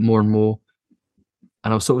appreciated it more and more.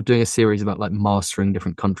 And I was sort of doing a series about like mastering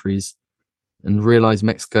different countries, and realized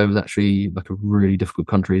Mexico was actually like a really difficult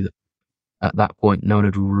country that at that point no one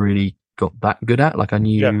had really got that good at. Like I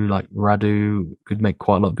knew like Radu could make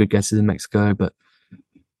quite a lot of good guesses in Mexico, and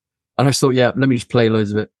I just thought, let me just play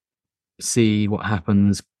loads of it, see what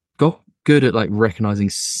happens. Got good at like recognizing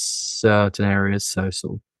certain areas, so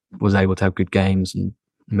sort of was able to have good games and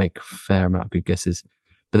make a fair amount of good guesses.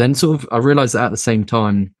 But then sort of I realized that at the same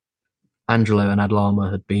time, Angelo and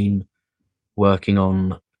Adlama had been working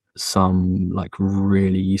on some like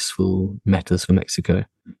really useful metas for Mexico.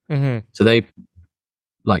 So they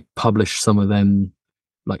like published some of them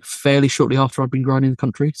like fairly shortly after I'd been grinding the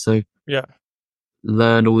country. So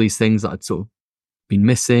learned all these things that I'd sort of been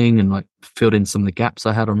missing and like filled in some of the gaps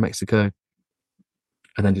I had on Mexico,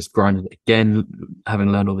 and then just grinded it again,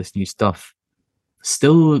 having learned all this new stuff.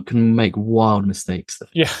 Still can make wild mistakes.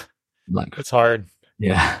 Like it's hard.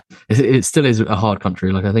 Yeah, it still is a hard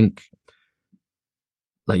country. Like I think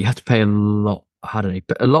like you have to pay a lot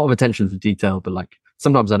of attention to detail, but like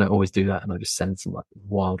sometimes I don't always do that, and I just send some like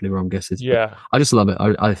wildly wrong guesses. But I just love it.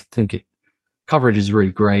 I think coverage is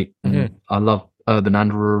really great. I love urban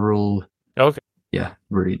and rural. Okay. Yeah,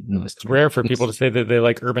 really nice. It's rare for people to say that they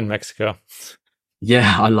like urban Mexico.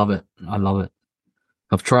 Yeah, I love it.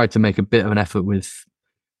 I've tried to make a bit of an effort with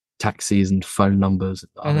taxis and phone numbers,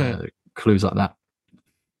 clues like that,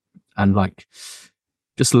 and like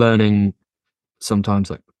just learning sometimes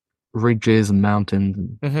like ridges and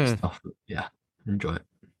mountains and stuff. Yeah, enjoy it.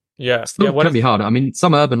 Yeah, still can be hard. I mean,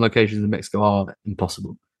 some urban locations in Mexico are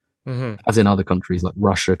impossible, as in other countries like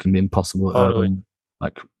Russia can be impossible urban,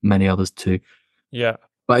 like many others too. Yeah,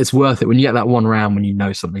 but it's worth it when you get that one round when you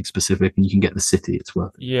know something specific and you can get the city. It's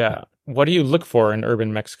worth it. Yeah. What do you look for in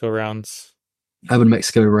urban Mexico rounds? Urban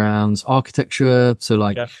Mexico rounds, architecture. So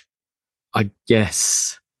like, I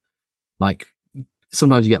guess like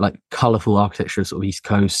sometimes you get like colorful architecture, sort of East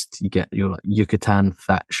Coast. You get your like Yucatan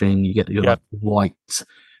thatching. You get your like white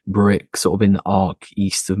brick sort of in the arc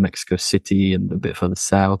east of Mexico City and a bit further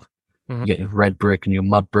south. You get your red brick and your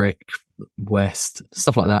mud brick west,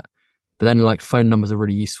 stuff like that. But then like phone numbers are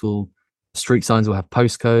really useful. Street signs will have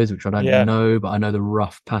postcodes, which I don't know, but I know the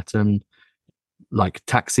rough pattern. Like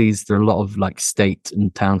taxis, there are a lot of like state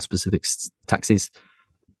and town specific taxis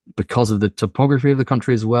because of the topography of the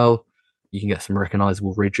country as well. You can get some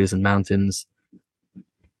recognizable ridges and mountains.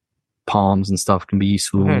 Palms and stuff can be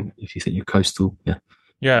useful if you think you're coastal. Yeah.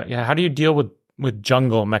 Yeah, yeah. How do you deal with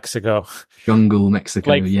jungle Mexico? Jungle Mexico,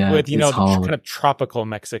 Like yeah, with, it's the kind hard. of tropical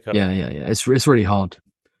Mexico. Yeah. It's really hard.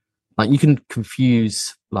 Like you can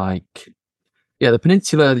confuse the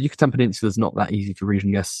peninsula, the Yucatan Peninsula is not that easy to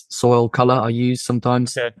region guess. Soil color I use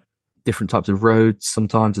sometimes, Okay. different types of roads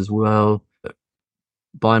sometimes as well. But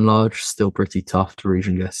by and large, still pretty tough to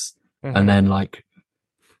region guess. And Hmm. then like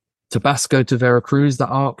Tabasco to Veracruz, that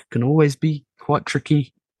arc can always be quite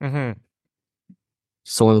tricky. Hmm.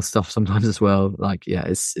 Soil stuff sometimes as well. Like yeah,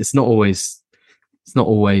 it's not always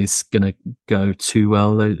gonna go too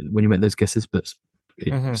well when you make those guesses, but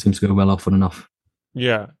it Hmm. seems to go well often enough.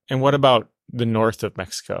 Yeah. And what about the north of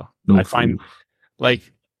Mexico? I North, find like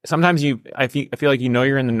sometimes I feel like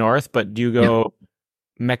you're in the north, but do you yeah, go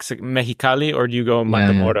Mexicali or do you go yeah.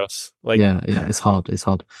 Matamoros? Like, Yeah. It's hard. It's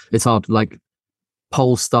hard. Like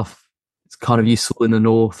pole stuff. It's kind of useful in the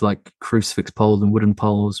north, like crucifix poles and wooden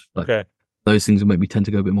poles. Like okay. those things will make me tend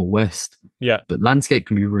to go a bit more west. Yeah. But landscape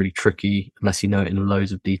can be really tricky unless you know it in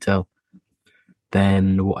loads of detail.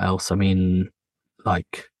 Then what else? I mean,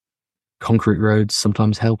 like concrete roads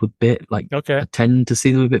sometimes help a bit. Like Okay. I tend to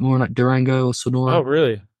see them a bit more in like Durango or Oh, Sonora.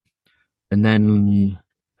 really? And then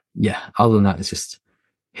yeah, other than that, it's just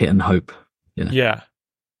hit and hope. You know. Yeah.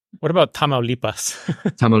 What about Tamaulipas?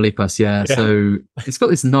 Tamaulipas, yeah. Yeah. So it's got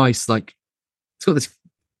this nice, like, it's got this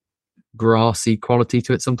grassy quality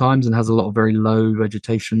to it sometimes and has a lot of very low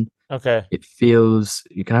vegetation. Okay. It feels,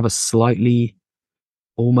 you can have a slightly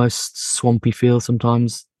almost swampy feel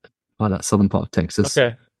sometimes, like that southern part of Texas.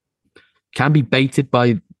 Okay. Can be baited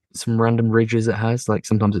by some random ridges it has. Like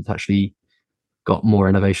sometimes it's actually got more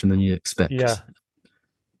innovation than you Yeah. expect.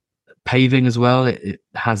 Paving as well, it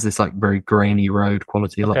has this like very grainy road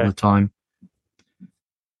quality a lot of Okay. the time.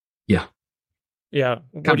 Yeah, Yeah.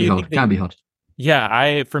 What can do be you hard. think Can be hard.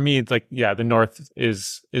 yeah, for me it's like the north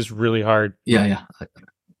is really hard. Yeah.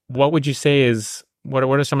 What would you say is what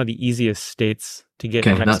are some of the easiest states to get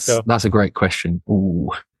in Okay, Mexico? that's a great question. Ooh,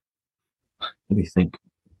 let me think.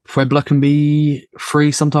 Puebla can be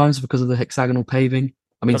free sometimes because of the hexagonal paving.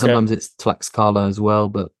 I mean, Okay. sometimes it's Tlaxcala as well,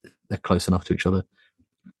 but they're close enough to each other.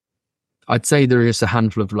 I'd say there is a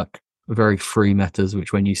handful of like very free metas,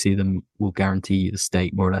 which when you see them will guarantee you the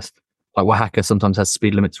state more or less. Like Oaxaca sometimes has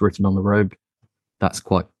speed limits written on the road. That's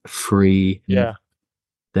quite free. Yeah.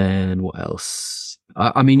 Then what else?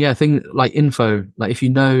 I mean, yeah, thing like info. Like if you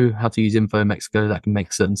know how to use info in Mexico, that can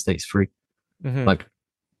make certain states free. Hmm. Like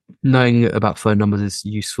knowing about phone numbers is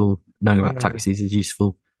useful. Knowing about Hmm. taxis is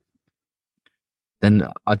useful. Then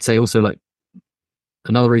I'd say also like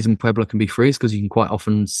another reason Puebla can be free is because you can quite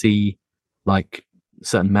often see like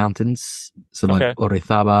certain mountains. So like Okay.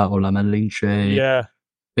 Orizaba or La Malinche, Yeah.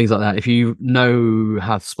 things like that. If you know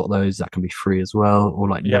how to spot those, that can be free as well. Or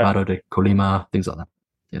like Yeah. Nevado de Colima, things like that.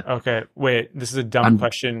 Yeah. Okay. Wait, this is a dumb And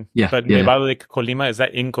question, yeah, but yeah. Nevado de Colima, is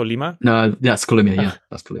that in Colima? No, that's Colombia. Yeah,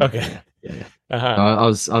 that's Colombia. Okay. Yeah. Uh-huh. I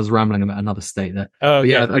was rambling about another state there, Oh, but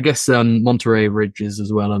yeah, okay. I guess Monterey Ridges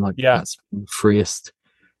as well, and like Yeah. that's freest.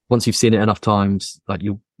 Once you've seen it enough times, like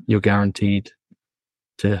you're guaranteed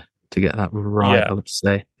to get that right. Yeah. I would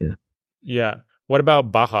say, yeah. Yeah. What about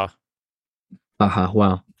Baja? Baja,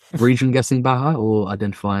 wow. Region guessing Baja or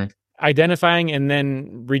identifying? Identifying and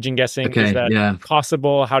then region guessing, is Okay, that yeah,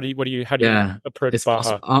 possible? How do you yeah. approach It's Baja?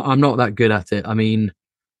 possible. I'm not that good at it. I mean,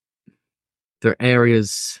 there are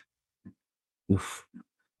areas. Oof,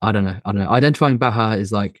 I don't know. Identifying Baja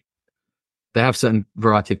is like they have certain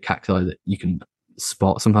variety of cacti that you can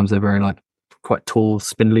spot. Sometimes they're very like quite tall,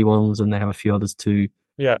 spindly ones, and they have a few others too.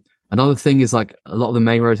 Yeah. Another thing is like a lot of the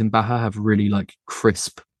main roads in Baja have really like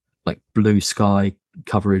crisp, like blue sky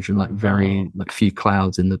coverage and like very like few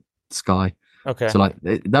clouds in the sky. Okay. So like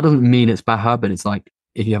that doesn't mean it's Baja, but it's like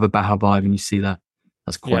if you have a Baja vibe and you see that,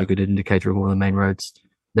 that's quite Yeah. a good indicator of one of the main roads.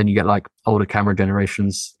 Then you get like older camera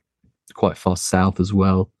generations quite far south as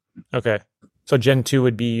well. Okay. So Gen 2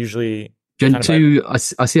 would be usually Gen kind of 2,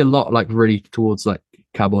 I see a lot like really towards like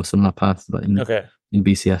Cabos and La Paz, like okay. in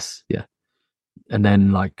BCS, yeah. And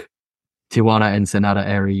then like Tijuana, Ensenada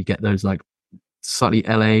area, you get those like slightly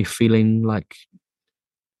LA feeling like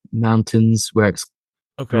mountains where it's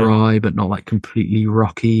Okay. dry but not like completely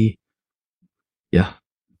rocky. Yeah.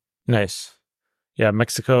 Nice. Yeah,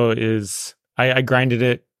 Mexico is I grinded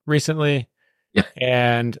it recently. Yeah.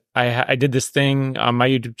 And I did this thing on my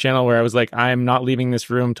YouTube channel where I was like, I'm not leaving this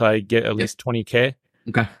room till I get at least 20K.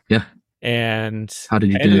 Okay. Yeah. And How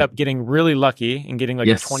did you I ended do? up getting really lucky and getting like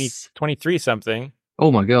Yes. 20, 23 something.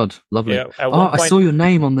 Oh my god, lovely. Yeah, at Oh, one I point, saw your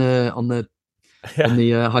name on the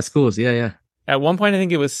yeah, high scores. Yeah. at one point I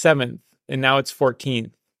think it was 7th and now it's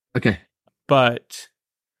 14th. Okay. But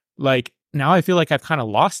like now I feel like I've kind of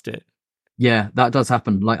lost it. Yeah, that does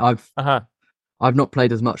happen. Like Uh-huh. I've not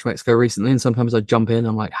played as much Mexico recently, and sometimes I jump in.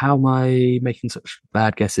 I'm like, how am I making such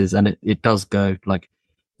bad guesses? And it does go like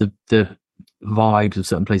the vibes of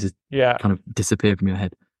certain places Yeah. kind of disappear from your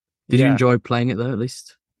head. Did you Yeah. enjoy playing it though? At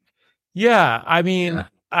least. Yeah. I mean,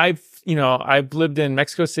 Yeah. I've lived in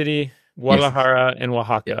Mexico City, Yes. Guadalajara, and Yeah.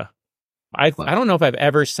 Oaxaca. I Well, don't know if I've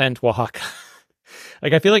ever sent Oaxaca.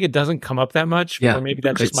 Like I feel like it doesn't come up that much, or yeah. maybe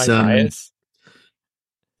that's just It's my bias.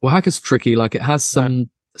 Oaxaca's tricky. Like it has Uh, some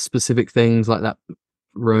specific things like that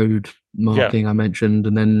road yeah. marking I mentioned,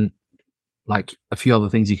 and then like a few other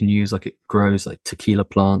things you can use. Like it grows like tequila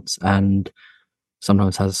plants and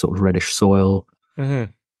sometimes has sort of reddish soil, Hmm.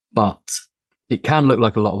 but it can look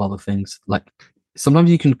like a lot of other things. Like sometimes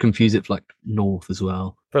you can confuse it for like north as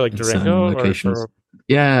well For like in certain Durango or locations. for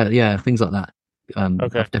Yeah, things like that.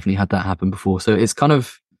 okay. I've definitely had that happen before. So it's kind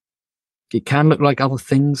of it can look like other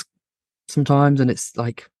things sometimes, and it's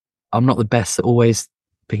like I'm not the best at always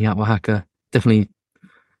picking out Oaxaca. Definitely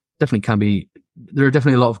can be. There are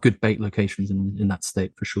definitely a lot of good bait locations in that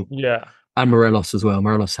state for sure, Yeah. and Morelos as well.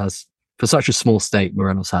 Morelos has, for such a small state,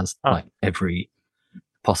 Morelos has Huh. like every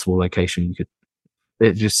possible location you could.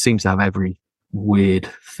 It just seems to have every weird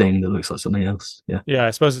thing that looks like something else. Yeah. Yeah.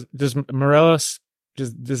 I suppose does Morelos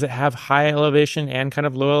does it have high elevation and kind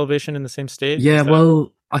of low elevation in the same state? Yeah. Is that?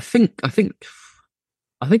 Well, I think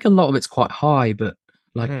a lot of it's quite high, but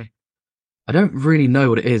like Mhm. I don't really know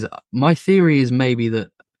what it is. My theory is maybe that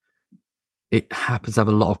it happens to have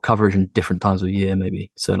a lot of coverage in different times of year,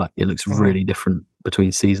 maybe. So like it looks Mhm. really different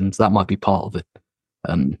between seasons. That might be part of it.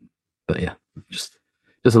 Um, but yeah, just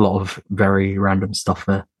there's a lot of very random stuff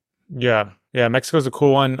there. Yeah. Yeah. Mexico's a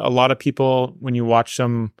cool one. A lot of people, when you watch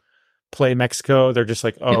them play Mexico, they're just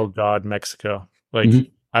like, Yeah. oh God, Mexico. Like, Hmm.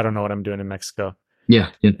 I don't know what I'm doing in Mexico.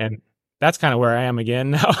 Yeah. Yeah. And that's kind of where I am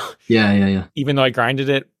again now. Yeah. Yeah. Yeah. Even though I grinded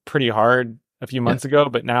it pretty hard a few Yeah. months ago,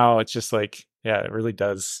 but now it's just like, yeah, it really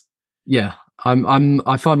does. Yeah.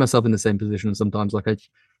 I find myself in the same position sometimes. Like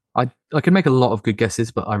I can make a lot of good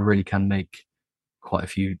guesses, but I really can make quite a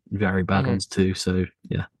few very bad Mhm. ones too. So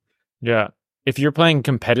yeah. Yeah. If you're playing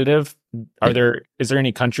competitive, Yeah. is there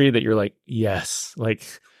any country that you're like, yes, like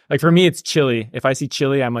for me, it's Chile. If I see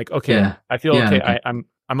Chile, I'm like, okay, Yeah. I feel Yeah. okay. Okay.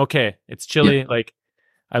 I'm okay. It's Yeah. Chile. Like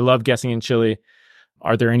I love guessing in Chile.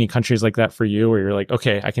 Are there any countries like that for you where you're like,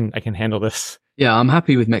 okay, I can handle this? Yeah. I'm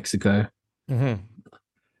happy with Mexico. Hmm.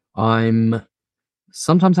 I'm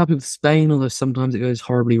sometimes happy with Spain, although sometimes it goes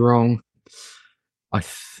horribly wrong. I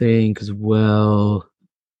think as well.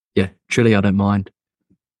 Yeah, Chile, I don't mind.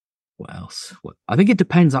 What else? I think it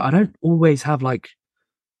depends. I don't always have like,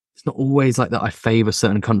 it's not always like that I favor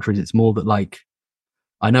certain countries. It's more that like,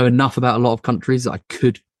 I know enough about a lot of countries that I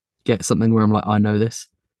could get something where I'm like, I know this,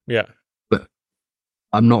 Yeah. but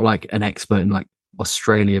I'm not like an expert in like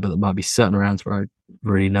Australia, but there might be certain rounds where I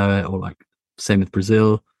really know it, or like same with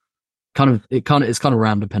Brazil. It's kind of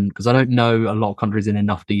round dependent because I don't know a lot of countries in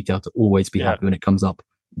enough detail to always be Yeah. happy when it comes up,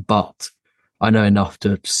 but I know enough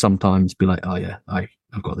to sometimes be like, oh yeah, I've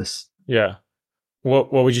got this. Yeah.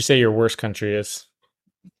 What would you say your worst country is?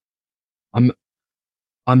 I'm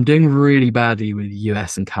I'm doing really badly with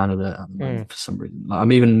US and Canada at the Mm. moment for some reason. Like,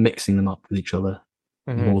 I'm even mixing them up with each other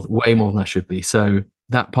Hmm. way more than I should be. So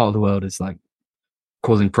that part of the world is like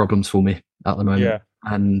causing problems for me at the moment. Yeah.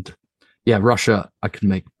 And yeah, Russia, I can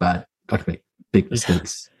make big Yeah.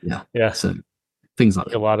 mistakes. Yeah. Yeah. So things like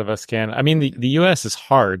A that. lot of us can. I mean, the US is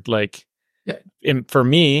hard. Like Yeah. for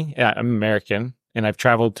me, yeah, I'm American and I've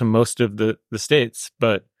traveled to most of the states,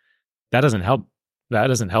 but that doesn't help. That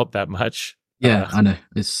doesn't help that much. Yeah, I know.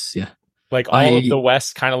 It's yeah. Like all of the I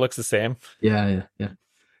West kind of looks the same. yeah.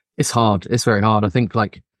 It's hard. It's very hard. I think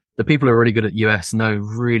like the people who are really good at US know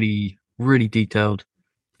really, really detailed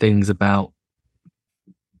things about.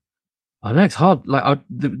 I don't know. It's hard. Like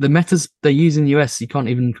the metas they use in the US, you can't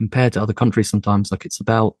even compare to other countries. Sometimes, like it's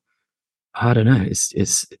about. I don't know.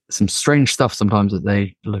 It's some strange stuff sometimes that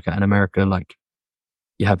they look at in America. Like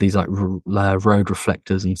you have these like road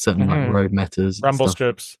reflectors and certain like Hmm. road metas and Rumble stuff.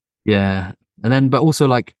 strips. Yeah, and then but also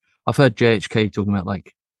like I've heard JHK talking about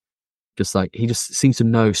like just like he just seems to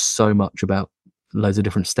know so much about loads of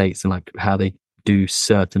different states and like how they do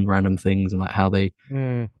certain random things and like how they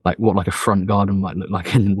Mm. like what like a front garden might look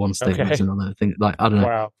like in one state versus Okay. another thing. Like I don't know,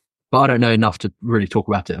 Wow. but I don't know enough to really talk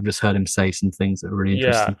about it. I've just heard him say some things that are really Yeah.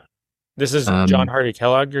 interesting. This is John Um, Hardy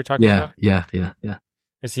Kellogg you're talking yeah, about? yeah.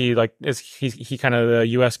 Is he like is he kind of the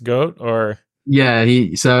US goat or Yeah,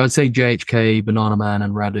 so I'd say JHK, Banana Man,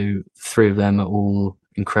 and Radu, three of them are all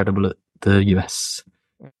incredible at the US.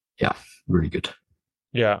 Yeah, really good.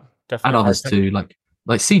 yeah, And definitely a hard others too, country.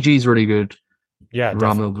 like CG's really good. Yeah,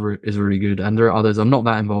 definitely. Ramen is really good, and there are others. I'm not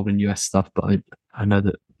that involved in US stuff, but I know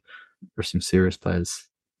that there's some serious players.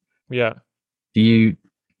 Yeah. Do you?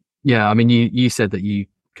 Yeah, I mean, you said that you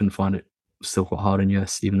can find it still quite hard in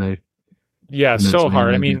US, Yeah, even though it's so hard.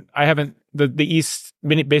 I mainly good. mean, I haven't the east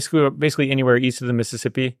basically anywhere east of the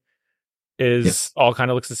Mississippi Yeah. is all kind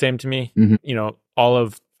of looks the same to me. Hmm. All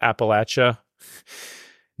of Appalachia.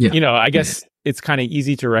 Yeah. I Yeah. guess it's kind of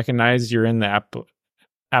easy to recognize you're in the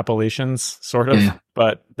Appalachians, sort Yeah. of, Yeah.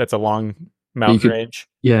 but that's a long But you mountain could, range.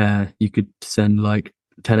 yeah, you could send like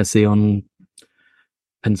Tennessee on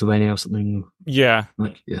Pennsylvania or something. Yeah,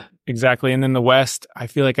 Like, yeah. exactly. And then the West, I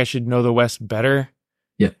feel like I should know the West better,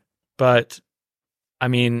 Yeah. but I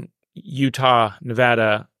mean, Utah,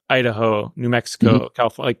 Nevada, Idaho, New Mexico, Hmm.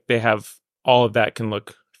 California, like they have all of that can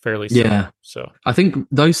look fairly similar. Yeah. So, I think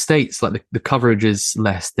those states, like the coverage is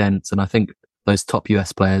less dense, and I think those top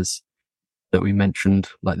US players that we mentioned,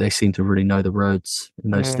 like they seem to really know the roads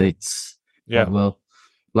in those states yeah. well.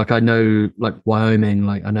 Like I know, like Wyoming,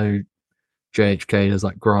 like I know JHK has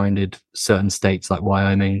like grinded certain states like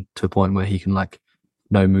Wyoming to a point where he can like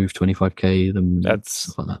no move 25K them That's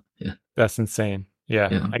stuff like that. Yeah, that's insane. Yeah.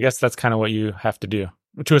 yeah, I guess that's kind of what you have to do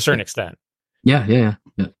to a certain yeah, extent. yeah, yeah, yeah.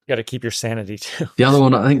 Yeah. You got to keep your sanity too. The other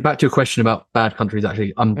one, I think, back to your question about bad countries.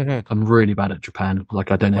 Actually, I'm Mhm. I'm really bad at Japan.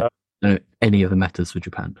 Like I don't know any of the metas for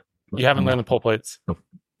Japan. Like, You haven't learned the pole plates. No,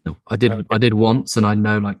 I did. Okay. I did once, and I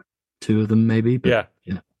know like two of them maybe. But Yeah.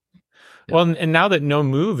 yeah. Well, and now that no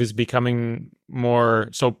move is becoming more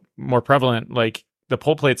prevalent, like the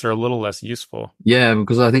pole plates are a little less useful. Yeah,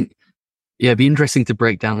 because I think it'd be interesting to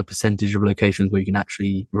break down the percentage of locations where you can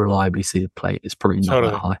actually reliably see the plate. It's probably not that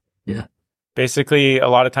Totally. high. Yeah. Basically, a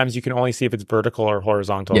lot of times you can only see if it's vertical or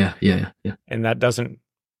horizontal. Yeah. And that doesn't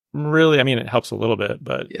really, I mean, it helps a little bit,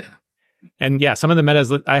 but Yeah. and yeah, some of the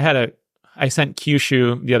metas I sent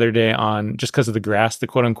Kyushu the other day on just because of the grass, the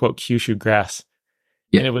quote unquote Kyushu grass.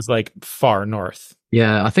 Yeah. And it was like far north.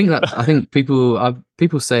 Yeah, I think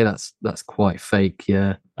people say that's quite fake.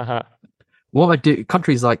 Yeah. Uh-huh. What I do,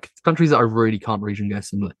 countries that I really can't region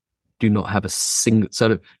guess and like, do not have a single.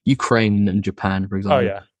 So Ukraine and Japan, for example. Oh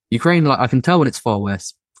yeah. Ukraine, like I can tell when it's far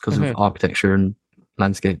west because Mhm. of architecture and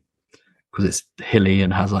landscape, because it's hilly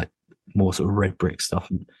and has like more sort of red brick stuff.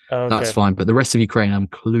 And Okay. that's fine. But the rest of Ukraine, I'm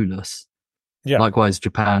clueless. Yeah. Likewise,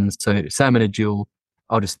 Japan. So say I'm in a duel,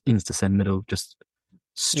 I'll just insta send middle, just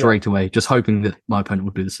straight away, just hoping that my opponent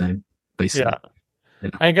will do the same. Basically. Yeah.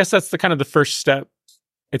 I guess that's the kind of the first step.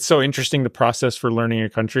 It's so interesting, the process for learning a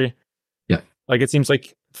country. Yeah. Like it seems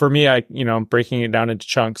like for me, breaking it down into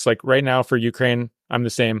chunks, like right now for Ukraine, I'm the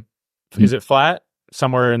same. Mhm. Is it flat?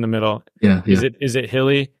 Somewhere in the middle. Yeah. Is it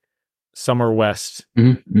hilly? Somewhere west.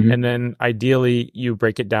 Mm-hmm. And then ideally you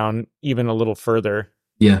break it down even a little further.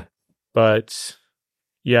 Yeah. But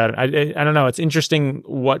yeah, I don't know. It's interesting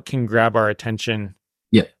what can grab our attention.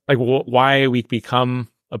 Yeah. Like why we become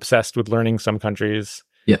obsessed with learning some countries.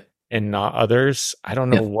 Yeah. And not others. I don't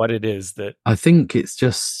know what it is that I think it's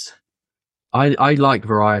just I like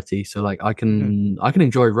variety. So like I can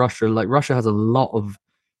enjoy Russia. Like Russia has a lot of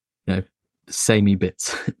samey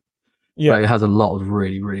bits. Yeah. Like, it has a lot of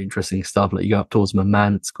really, really interesting stuff. Like you go up towards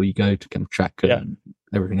Murmansk or you go to Kamchatka and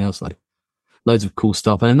everything else. Like loads of cool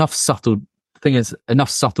stuff and enough subtle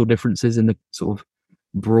differences in the sort of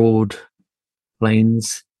broad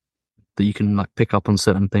plains that you can like pick up on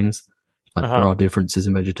certain things. Like there are differences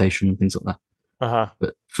in vegetation and things like that.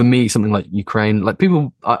 But for me, something like Ukraine, like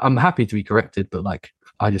people, I'm happy to be corrected, but like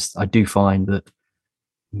I do find that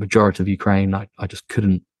the majority of Ukraine, I just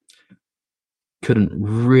couldn't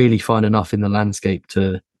really find enough in the landscape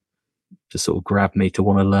to sort of grab me to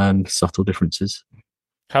want to learn subtle differences.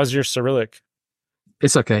 How's your Cyrillic?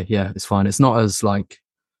 It's okay. Yeah, it's fine. It's not as like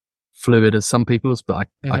fluid as some people's, but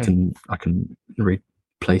I can read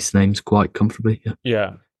place names quite comfortably. Yeah.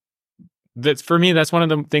 Yeah. That's for me, that's one of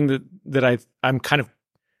the things that I'm kind of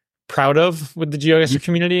proud of with the GeoGuessr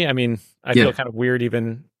community. I mean, I feel kind of weird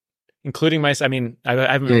even including I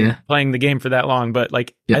haven't been playing the game for that long, but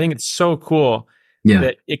like I think it's so cool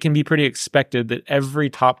that it can be pretty expected that every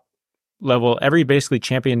top level, every basically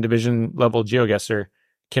champion division level GeoGuessr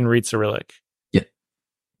can read Cyrillic.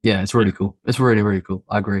 Yeah, it's really cool. It's really, really cool.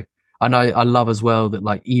 I agree. And I love as well that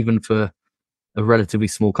like even for a relatively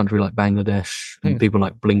small country like Bangladesh and people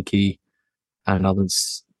like Blinky and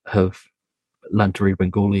others have learned to read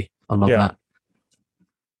Bengali. I love that.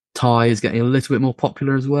 Thai is getting a little bit more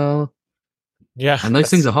popular as well. Yeah. And those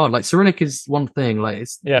things are hard. Like Cyrillic is one thing. Like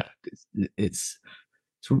it's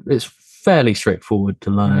fairly straightforward to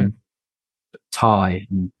learn. Thai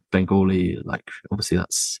and Bengali, like obviously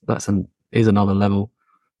that's is another level.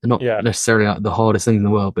 They're not Yeah. necessarily like the hardest thing in the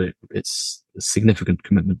world, but it's a significant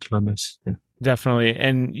commitment to learn those. Yeah. Definitely.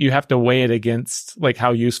 And you have to weigh it against like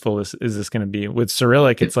how useful is this going to be. With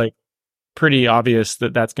Cyrillic, it's like pretty obvious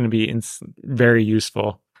that that's going to be very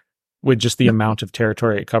useful with just the amount of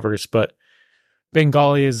territory it covers. But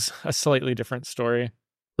Bengali is a slightly different story.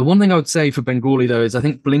 The one thing I would say for Bengali though is I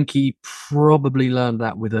think Blinky probably learned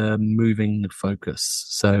that with a moving focus.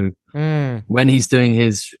 So when he's doing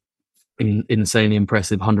his insanely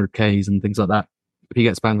impressive 100Ks and things like that, if he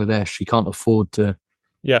gets Bangladesh, he can't afford to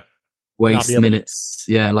waste minutes.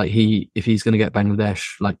 Yeah, like if he's going to get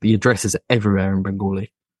Bangladesh, like the addresses are everywhere in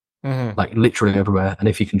Bengali, like literally everywhere. And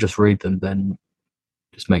if you can just read them, then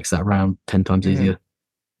just makes that round 10 times easier.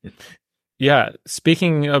 Yeah.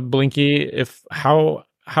 Speaking of Blinky, how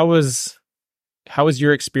was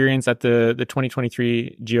your experience at the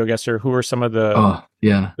 2023 GeoGuessr? Who are some of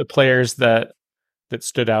the players that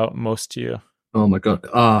stood out most to you? Oh my god!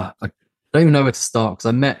 I don't even know where to start because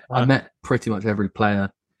I met pretty much every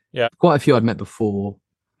player. Yeah, quite a few I'd met before,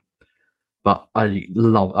 but I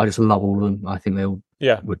just love all of them. I think they all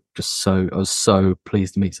were just I was so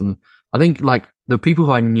pleased to meet some of them. I think like the people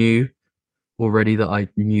who I knew already that I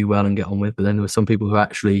knew well and get on with, but then there were some people who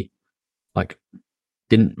actually like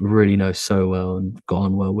didn't really know so well and got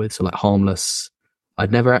on well with. So like Harmless,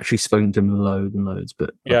 I'd never actually spoken to him loads and loads,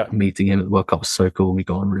 but like, meeting him at the World Cup was so cool. We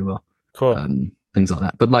got on really well. Cool. Things like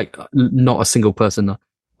that. But like not a single person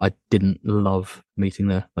I didn't love meeting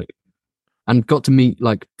there. Like, and got to meet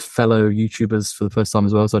like fellow YouTubers for the first time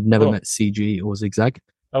as well. So I'd never met CG or Zigzag.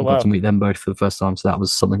 Oh, got to meet them both for the first time. So that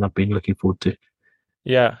was something I've been looking forward to.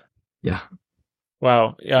 Yeah. Yeah.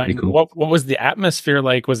 Wow. Yeah. Cool. What was the atmosphere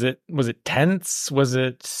like? Was it tense? Was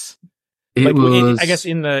it? I guess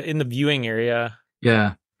in the viewing area.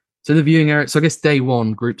 Yeah. So the viewing area. So I guess day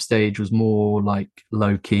one group stage was more like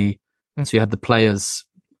low key. So you had the players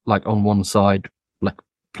like on one side, like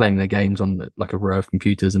playing their games on like a row of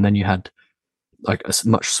computers, and then you had like a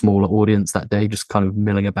much smaller audience that day, just kind of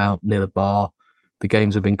milling about near the bar. The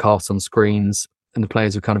games were being cast on screens, and the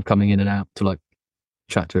players were kind of coming in and out to like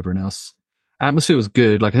chat to everyone else. Atmosphere was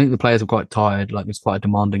good. Like I think the players were quite tired. Like it was quite a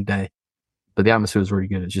demanding day, but the atmosphere was really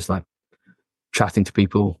good. It's just like chatting to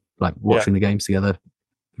people, like watching the games together,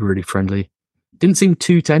 really friendly. Didn't seem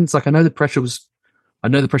too tense. Like I know the pressure was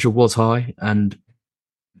high, and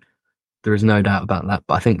there is no doubt about that.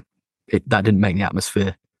 But I think that didn't make the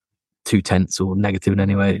atmosphere too tense or negative in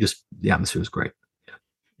any way. The atmosphere was great.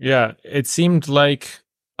 Yeah, it seemed like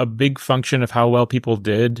a big function of how well people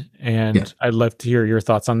did, and I'd love to hear your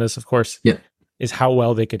thoughts on this. Of course, is how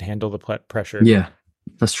well they could handle the pressure. Yeah,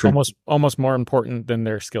 that's true. Almost more important than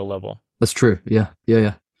their skill level. That's true. Yeah.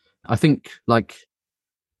 I think like.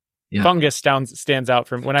 Yeah. Fungus stands out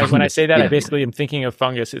from when I say that I basically am thinking of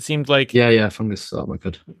Fungus. It seemed like Fungus. Oh my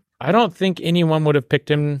god! I don't think anyone would have picked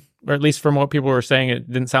him, or at least from what people were saying, it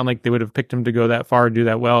didn't sound like they would have picked him to go that far, do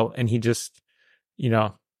that well, and he just, kind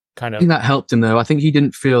of. I think that helped him though. I think he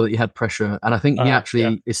didn't feel that he had pressure, and I think he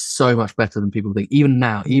actually is so much better than people think. Even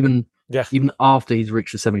now, even after he's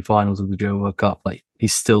reached the semi-finals of the Geo World Cup, like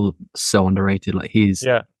he's still so underrated. Like he's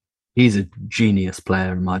a genius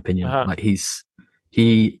player in my opinion. Like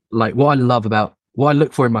what I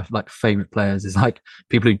look for in my like favorite players is like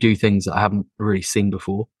people who do things that I haven't really seen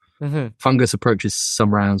before. Fungus approaches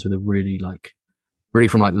some rounds with a really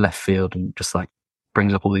from like left field and just like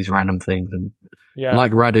brings up all these random things, and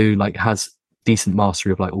like Radu like has decent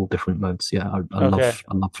mastery of like all different modes. I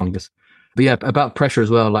love Fungus. But yeah, about pressure as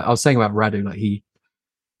well, like I was saying about Radu, like he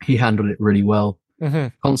handled it really well.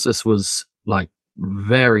 Consus was like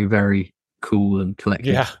very, very cool and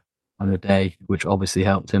collected on the day, which obviously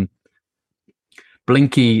helped him.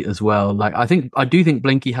 Blinky as well. Like I do think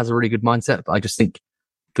Blinky has a really good mindset, but I just think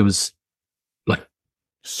there was like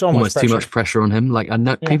almost too much pressure on him. Like I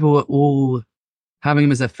know people were all having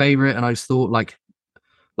him as their favorite, and I just thought like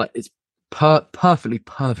it's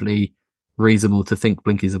perfectly reasonable to think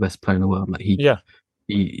Blinky's the best player in the world. Like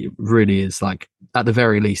he really is. Like at the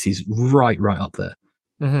very least, he's right up there,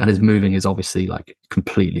 and his moving is obviously like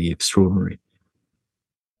completely extraordinary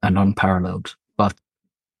and unparalleled. But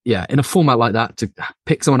yeah, in a format like that, to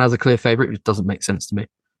pick someone as a clear favorite, it doesn't make sense to me.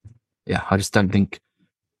 Yeah, I just don't think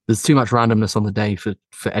there's too much randomness on the day for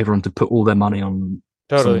everyone to put all their money on.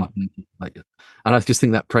 Totally. Like, and I just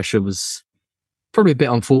think that pressure was probably a bit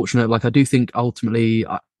unfortunate. Like I do think ultimately,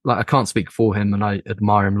 I can't speak for him, and I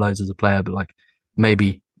admire him loads as a player, but like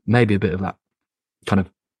maybe a bit of that kind of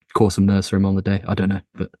caused some nerves for him on the day. I don't know,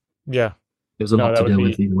 but it was a lot to deal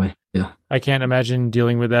with either way. Yeah, I can't imagine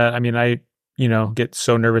dealing with that. I mean, I get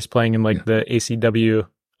so nervous playing in like the ACW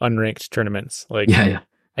unranked tournaments. Like,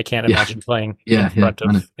 I I can't Yeah. imagine playing Yeah,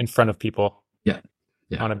 in front of people yeah,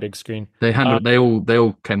 yeah. on a big screen. They handled. They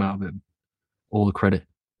all came out of it all the credit.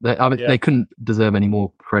 I mean, Yeah. they couldn't deserve any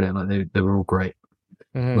more credit. Like they were all great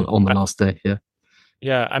on the last day. Yeah.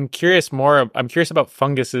 Yeah, I'm curious about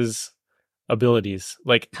Fungus's abilities.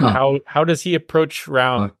 Like how does he approach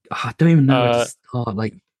round? I don't even know where to start.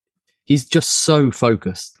 Like he's just so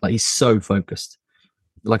focused. Like he's so focused.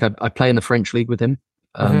 Like I play in the French league with him,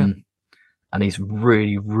 and he's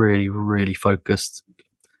really, really, really focused.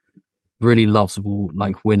 Really loves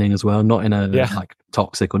like winning as well, not in a like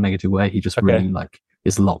toxic or negative way. He just really like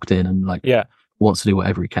is locked in and like wants to do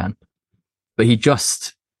whatever he can. But he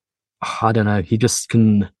just, I don't know, he just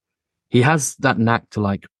can. He has that knack to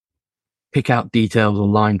like pick out details or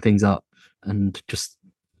line things up, and just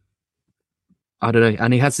I don't know.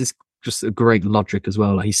 And he has this just a great logic as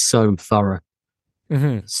well. Like he's so thorough,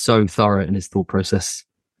 so thorough in his thought process,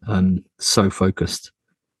 so focused.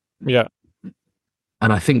 Yeah.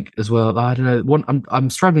 And I think as well, I don't know. I'm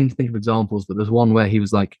struggling to think of examples, but there's one where he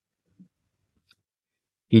was like,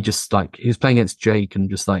 he was playing against Jake and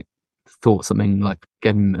just like thought something, like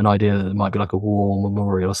gave him an idea that it might be like a war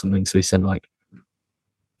memorial or something. So he sent like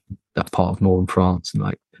that part of northern France and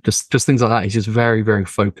like just things like that. He's just very, very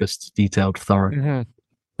focused, detailed, thorough,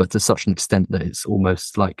 but to such an extent that it's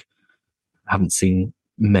almost like I haven't seen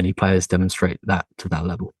many players demonstrate that to that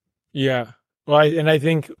level. Yeah. Well, I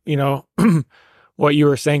think, what you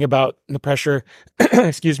were saying about the pressure,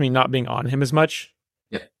 excuse me, not being on him as much,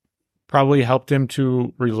 probably helped him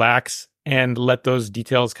to relax and let those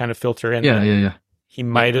details kind of filter in. Yeah. He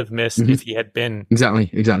might have missed if he had been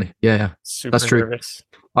exactly. Yeah. Super That's true. Nervous.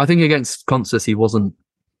 I think against Consus, he wasn't.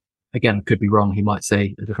 Again, could be wrong. He might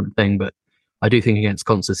say a different thing, but I do think against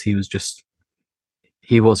Consus, he was just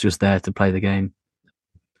there to play the game.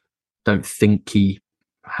 Don't think he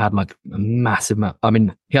had like a massive amount. I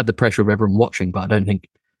mean, he had the pressure of everyone watching, but I don't think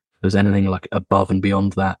there was anything like above and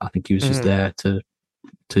beyond that. I think he was just there to,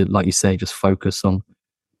 like you say, just focus on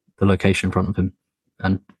the location in front of him,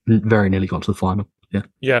 and very nearly got to the final.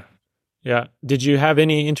 Yeah. Did you have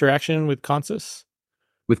any interaction with Consus?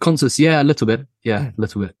 With Consus, yeah, a little bit. Yeah, a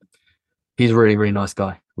little bit. He's a really, really nice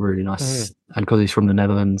guy. Really nice. And because he's from the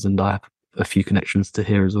Netherlands and I have a few connections to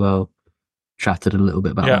here as well, chatted a little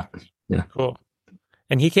bit about that. Yeah. Cool.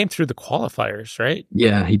 And he came through the qualifiers, right?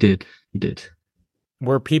 Yeah, he did.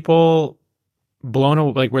 Were people blown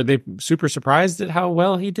away? Like, were they super surprised at how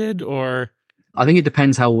well he did? Or I think it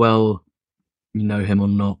depends how well you know him or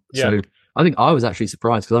not. Yeah. So I think I was actually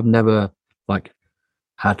surprised because I've never like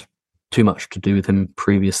had too much to do with him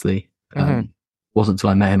previously. Wasn't until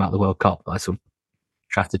I met him at the World Cup that I sort of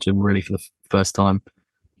chatted to him really for the first time.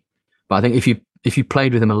 But I think if you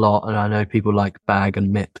played with him a lot, and I know people like Bag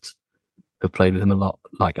and Mipt have played with him a lot,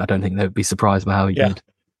 like I don't think they would be surprised by how he did.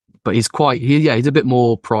 But he's a bit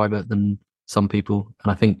more private than some people,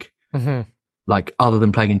 and I think like other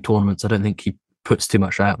than playing in tournaments, I don't think he puts too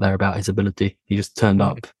much out there about his ability. He just turned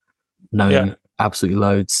up knowing absolutely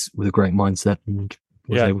loads with a great mindset and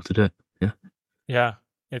was able to do it. Yeah.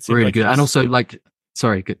 It's really good. And also like,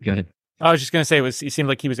 sorry, go ahead. I was just going to say it seemed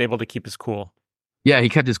like he was able to keep his cool. Yeah, he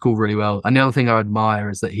kept his cool really well. And the other thing I admire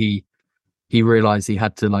is that he realized he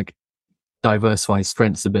had to like diversify his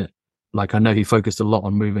strengths a bit. Like I know he focused a lot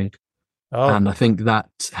on moving. And I think that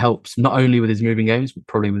helps not only with his moving games, but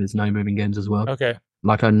probably with his no moving games as well. Okay.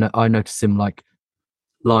 Like I noticed him like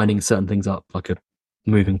lining certain things up like a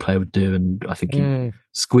moving player would do. And I think he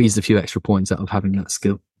squeezed a few extra points out of having that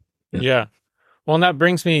skill. Yeah. Well, and that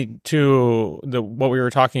brings me to what we were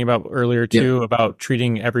talking about earlier too, about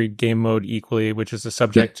treating every game mode equally, which is a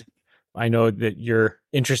subject I know that you're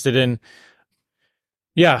interested in.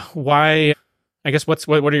 Yeah. Why? I guess what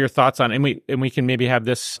are your thoughts on? And we can maybe have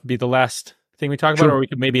this be the last thing we talk about, or we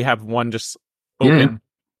could maybe have one just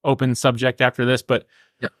open subject after this. But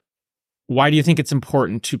why do you think it's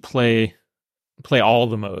important to play all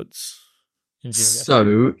the modes in GeoGuessr?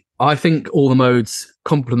 So I think all the modes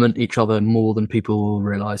complement each other more than people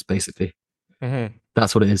realize, basically.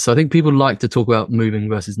 That's what it is. So I think people like to talk about moving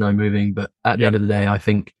versus no moving, but at the end of the day, I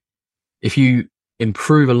think if you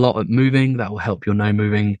improve a lot at moving, that will help your no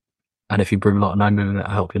moving. And if you improve a lot at no moving, that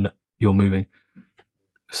will help your moving.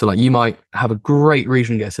 So like you might have a great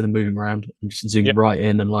region guess in a moving round and just zoom right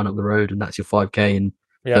in and line up the road, and that's your 5K in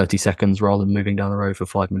 30 seconds rather than moving down the road for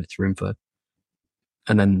 5 minutes for info.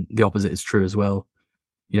 And then the opposite is true as well.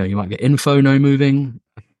 You might get info no moving,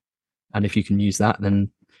 and if you can use that, then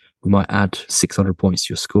we might add 600 points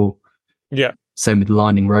to your score. Yeah. Same with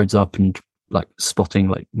lining roads up and like spotting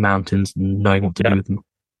like mountains and knowing what to do with them.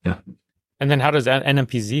 Yeah. And then how does that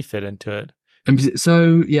NMPZ fit into it?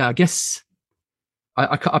 So I guess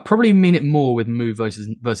I probably mean it more with move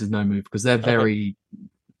versus no move, because they're Okay. very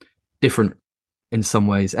different in some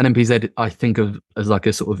ways. NMPZ I think of as like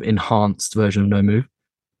a sort of enhanced version of no move,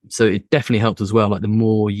 so it definitely helped as well. Like the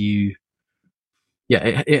more you,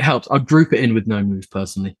 yeah, it helps. I'd group it in with no move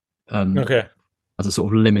personally, Okay. as a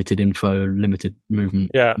sort of limited info, limited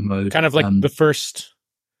movement Yeah. mode. Kind of like the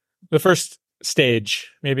first stage,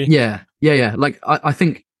 maybe. Yeah. Like I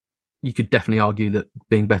think you could definitely argue that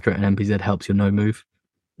being better at an MPZ helps your no move,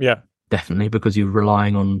 Yeah. definitely, because you're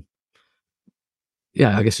relying on,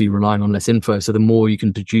 yeah, I guess you're relying on less info. So the more you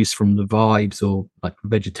can deduce from the vibes or like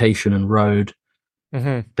vegetation and road,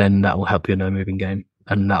 Hmm. then that will help your no moving game,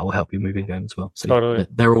 and that will help your moving game as well. So Totally.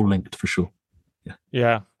 they're all linked for sure. Yeah.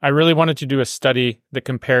 Yeah. I really wanted to do a study that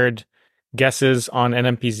compared guesses on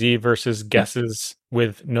NMPZ versus guesses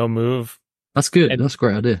with no move. That's good. And That's a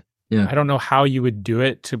great idea. Yeah. I don't know how you would do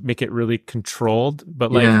it to make it really controlled, but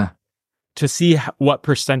like Yeah. to see what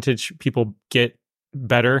percentage people get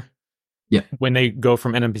better Yeah. when they go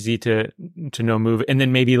from NMPZ to no move, and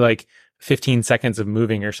then maybe like 15 seconds of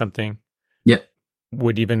moving or something Yeah.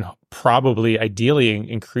 would even probably ideally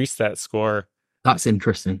increase that score. That's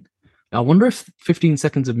interesting. I wonder if 15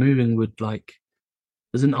 seconds of moving would like,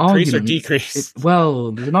 there's an Increase or argument. decrease?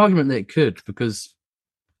 There's an argument that it could, because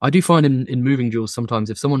I do find in moving duels sometimes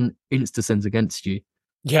if someone insta sends against you,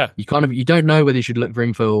 Yeah. you don't know whether you should look for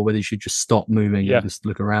info or whether you should just stop moving Yeah. and just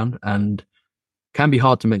look around, and can be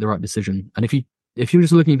hard to make the right decision. And if you're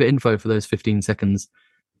just looking for info for those 15 seconds,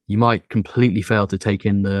 you might completely fail to take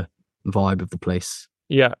in the vibe of the place.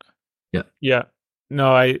 Yeah. Yeah. Yeah.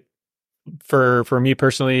 No, for me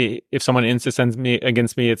personally, if someone insta sends me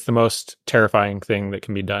against me, it's the most terrifying thing that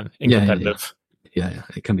can be done in competitive. Yeah,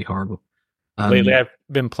 it can be horrible. Lately, I've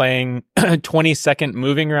been playing 20-second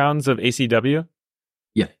moving rounds of ACW.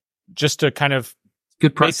 Yeah. Just to kind of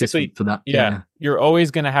good practice basically for that. Yeah. You're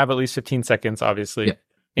always going to have at least 15 seconds, obviously. Yeah.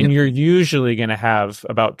 And you're usually going to have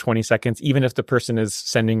about 20 seconds, even if the person is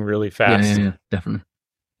sending really fast. Yeah, definitely.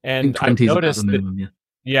 And I've noticed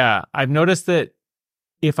that, I've noticed that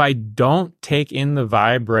if I don't take in the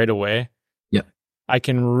vibe right away, I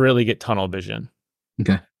can really get tunnel vision.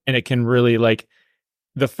 Okay. And it can really, like,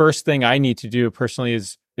 the first thing I need to do personally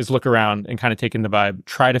is look around and kind of take in the vibe,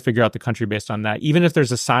 try to figure out the country based on that, even if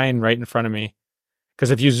there's a sign right in front of me.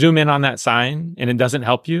 Because if you zoom in on that sign and it doesn't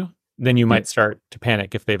help you, then you might start to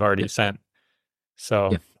panic if they've already sent.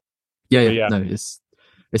 So yeah. No,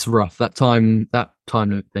 it's rough. That time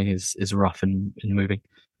limit thing is rough in moving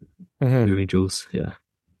duels. Yeah.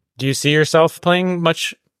 Do you see yourself playing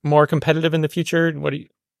much more competitive in the future? What do you?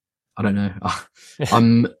 I don't know.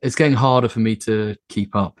 It's getting harder for me to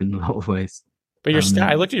keep up in a lot of ways. But your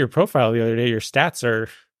I looked at your profile the other day. Your stats are.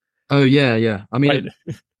 Oh yeah. I mean,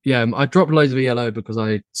 I dropped loads of ELO because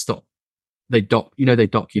I stopped. They dock you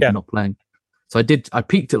for not playing. So I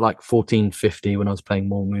peaked at like 1450 when I was playing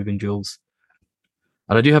more moving duels,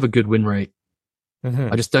 and I do have a good win rate.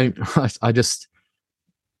 I just don't.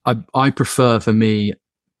 I prefer, for me,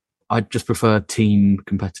 I just prefer team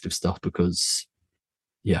competitive stuff, because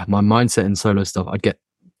my mindset in solo stuff,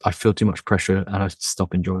 I feel too much pressure and I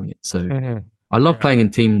stop enjoying it. So I love playing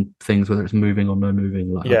in team things, whether it's moving or no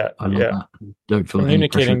moving. Like, I love that. Don't feel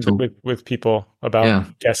communicating with people about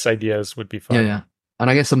guess ideas would be fun. Yeah. And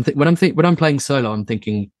I guess when I'm playing solo, I'm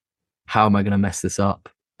thinking, how am I going to mess this up?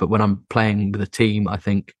 But when I'm playing with a team, I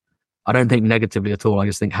don't think negatively at all. I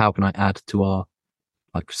just think, how can I add to our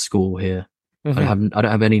like score here? I don't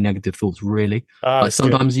have any negative thoughts really. Like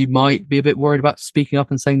sometimes you might be a bit worried about speaking up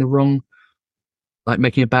and saying the wrong, like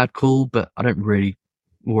making a bad call, but I don't really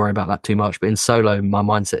worry about that too much. But in solo, my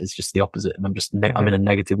mindset is just the opposite, and I'm just I'm in a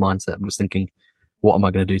negative mindset. I'm just thinking, what am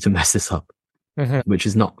I going to do to mess this up? Which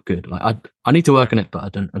is not good. Like I need to work on it, but I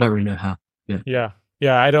don't really know how. Yeah.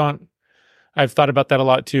 I've thought about that a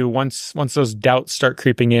lot too. Once those doubts start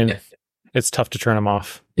creeping in, it's tough to turn them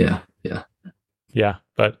off.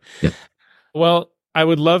 But well, I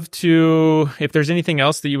would love to, if there's anything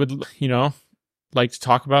else that you would like to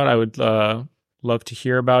talk about, I would love to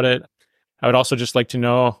hear about it. I would also just like to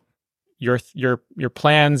know your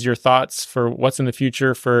plans, your thoughts for what's in the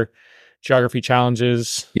future for geography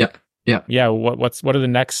challenges. What are the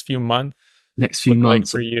next few months? Next few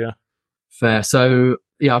months like for you? Fair. So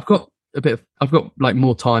I've got like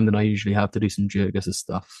more time than I usually have to do some GeoGuessr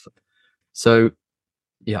stuff. So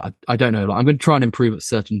I don't know. Like, I'm going to try and improve at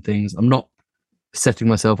certain things. I'm not setting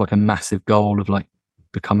myself like a massive goal of like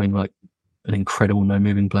becoming like an incredible no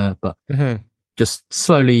moving player, but just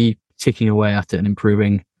slowly ticking away at it and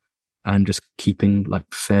improving, and just keeping like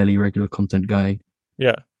fairly regular content going.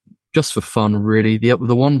 Yeah. Just for fun, really. The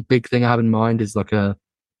one big thing I have in mind is like a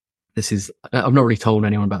I've not really told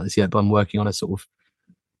anyone about this yet, but I'm working on a sort of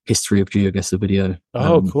history of GeoGuessr video.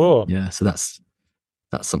 Oh, cool. Yeah, so that's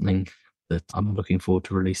something that I'm looking forward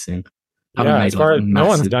to releasing. Yeah, as far as no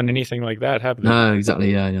one's done anything like that, have they? No,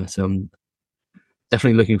 exactly. Yeah. So I'm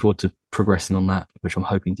definitely looking forward to progressing on that, which I'm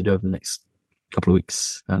hoping to do over the next couple of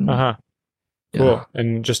weeks. Cool. Yeah.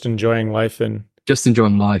 And just enjoying life and just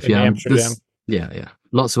enjoying life. In Amsterdam. Yeah.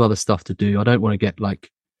 Lots of other stuff to do. I don't want to get like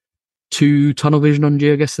too tunnel vision on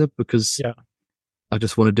GeoGuessr because I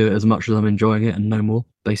just want to do it as much as I'm enjoying it and no more,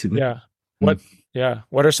 basically. Yeah.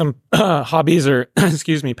 What are some hobbies or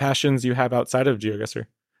excuse me, passions you have outside of GeoGuessr?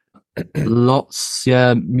 Lots,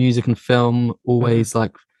 music and film, always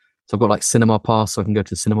like, so I've got like cinema pass, so I can go to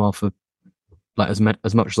the cinema for like as much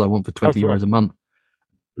as I want for 20 euros a month.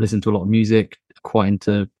 Listen to a lot of music, quite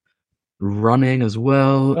into running as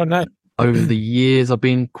well. Oh, nice. Over the years, I've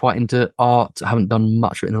been quite into art. I haven't done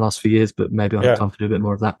much of it in the last few years, but maybe I'll have time to do a bit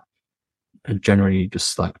more of that. And generally,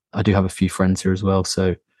 just like, I do have a few friends here as well,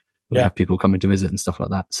 so we have people coming to visit and stuff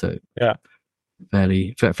like that. So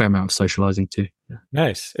fair amount of socializing too. Yeah.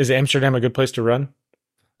 Nice. Is Amsterdam a good place to run?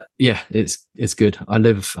 Yeah, it's good. I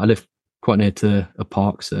live quite near to a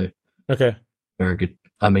park, so very good.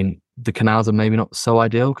 I mean, the canals are maybe not so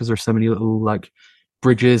ideal because there's so many little like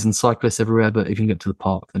bridges and cyclists everywhere, but if you can get to the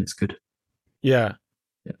park, then it's good. Yeah.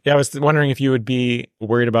 I was wondering if you would be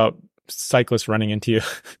worried about cyclists running into you.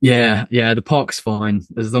 Yeah, the park's fine.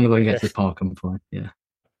 As long as I can get to the park, I'm fine. Yeah.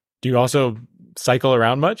 Do you also cycle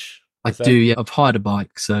around much? I do, yeah. I've hired a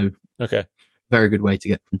bike, so very good way to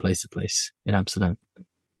get from place to place in Amsterdam.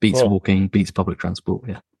 Beats walking, beats public transport.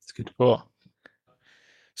 Yeah, it's good. Cool.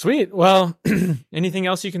 Sweet. Well, anything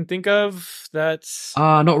else you can think of that's...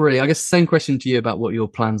 Not really. I guess same question to you about what your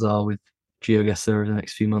plans are with GeoGuessr over the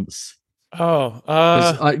next few months.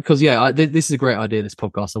 Because this is a great idea, this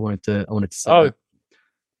podcast. I wanted to say that.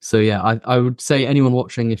 So yeah, I would say anyone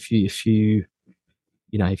watching, if you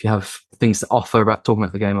have things to offer about talking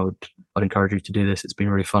about the game, I'd encourage you to do this. It's been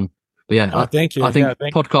really fun. But yeah, thank you. I think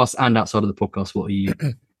podcast and outside of the podcast, what are you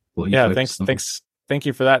thank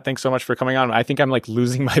you for that. Thanks so much for coming on. I think I'm like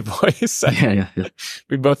losing my voice. Yeah.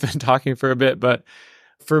 We've both been talking for a bit, but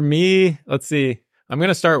for me, let's see. I'm going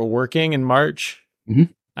to start working in March. Mm-hmm.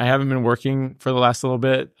 I haven't been working for the last little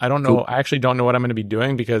bit. I don't know. Cool. I actually don't know what I'm going to be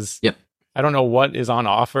doing because I don't know what is on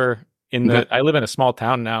offer I live in a small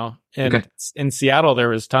town now, and in Seattle, there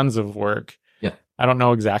was tons of work. Yeah. I don't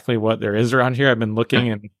know exactly what there is around here. I've been looking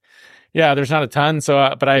and there's not a ton.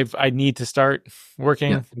 So, but I need to start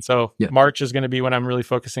working. Yeah. And so March is going to be when I'm really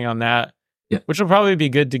focusing on that, which will probably be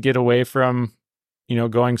good to get away from,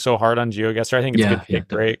 going so hard on GeoGuessr. I think it's good to take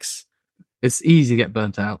breaks. It's easy to get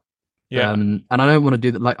burnt out. Yeah. And I don't want to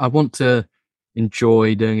do that. Like, I want to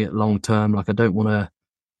enjoy doing it long term. Like, I don't want to,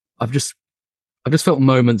 I've just felt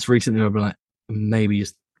moments recently where I'm like, maybe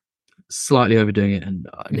just slightly overdoing it, and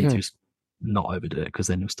I need to just not overdo it because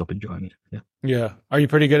then you'll stop enjoying it. Yeah. Are you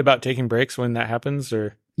pretty good about taking breaks when that happens,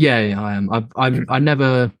 or? Yeah, I am. I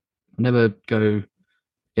never go.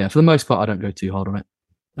 Yeah, for the most part, I don't go too hard on it.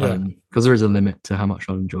 Because there is a limit to how much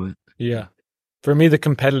I'll enjoy it. Yeah. For me, the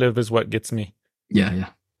competitive is what gets me. Yeah.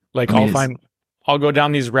 Like, I'll go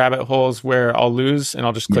down these rabbit holes where I'll lose and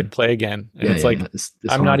I'll just click play again. And it's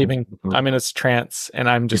I'm not even, I'm in a trance and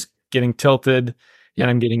I'm just getting tilted and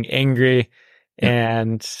I'm getting angry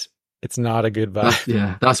and it's not a good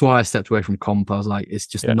vibe. That's why I stepped away from comp. I was like, it's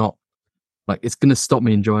just not, like, it's going to stop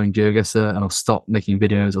me enjoying GeoGuessr, and I'll stop making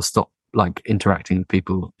videos. I'll stop like interacting with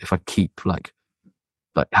people if I keep like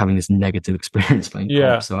having this negative experience playing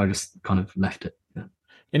comp. So I just kind of left it. Yeah.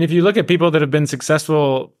 And if you look at people that have been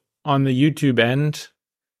successful on the YouTube end,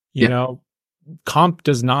 you know, comp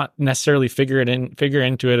does not necessarily figure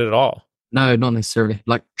into it at all. No, not necessarily.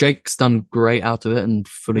 Like, Jake's done great out of it and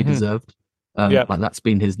fully deserved. Like, that's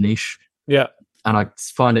been his niche. Yeah. And I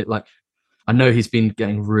find it like, I know he's been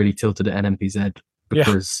getting really tilted at NMPZ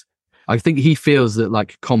because I think he feels that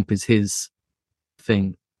like comp is his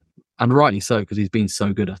thing, and rightly so, because he's been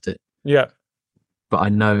so good at it. Yeah. But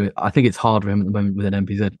I think it's hard for him at the moment with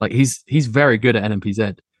NMPZ. Like, he's very good at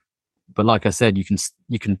NMPZ, but like I said, you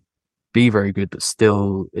can be very good, but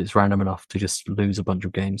still it's random enough to just lose a bunch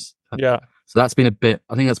of games. Yeah. So I think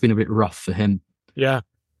that's been a bit rough for him. Yeah.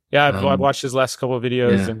 Yeah. I've watched his last couple of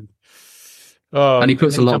videos and he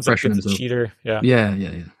puts a lot of pressure on himself. Cheater. Yeah.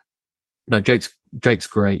 Yeah. No, Jake's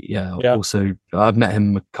great. Yeah. Also, I've met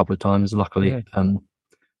him a couple of times, luckily.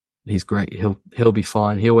 He's great. He'll be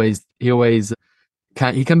fine. He always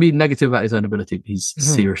can be negative about his own ability, but he's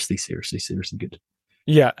seriously good.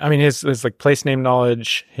 Yeah, I mean, his like place name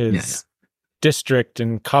knowledge, his district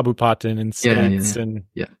and Kabupaten and states and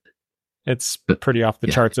It's But pretty off the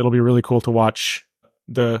yeah. charts. It'll be really cool to watch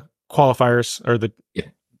the qualifiers or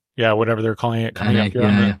whatever they're calling it coming up here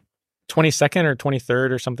on the 22nd or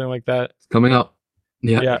 23rd or something like that. Coming up.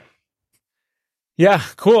 Yeah,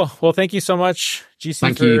 cool. Well, thank you so much, GC,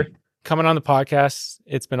 Thank for you. coming on the podcast.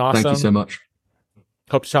 It's been awesome. Thank you so much.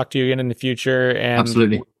 Hope to talk to you again in the future, and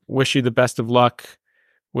Absolutely. Wish you the best of luck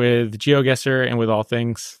with GeoGuessr and with all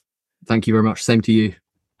things. Thank you very much. Same to you.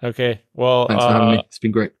 Okay. Well, Thanks for having me. It's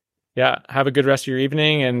been great. Yeah. Have a good rest of your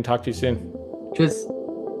evening, and talk to you soon. Cheers.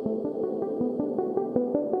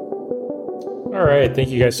 All right. Thank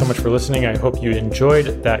you guys so much for listening. I hope you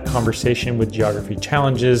enjoyed that conversation with Geography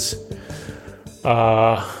Challenges.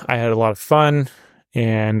 I had a lot of fun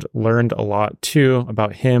and learned a lot too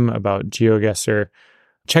about him, about GeoGuessr.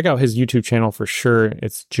 Check out his YouTube channel for sure.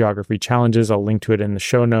 It's Geography Challenges. I'll link to it in the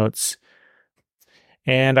show notes.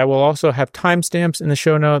 And I will also have timestamps in the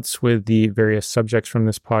show notes with the various subjects from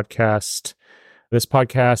this podcast. This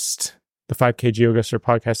podcast, the 5K GeoGuessr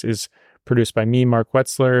podcast, is produced by me, Mark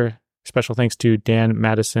Wetzler. Special thanks to Dan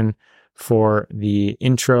Madison for the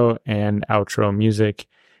intro and outro music.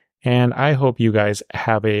 And I hope you guys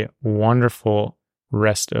have a wonderful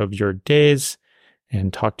rest of your days,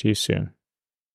 and talk to you soon.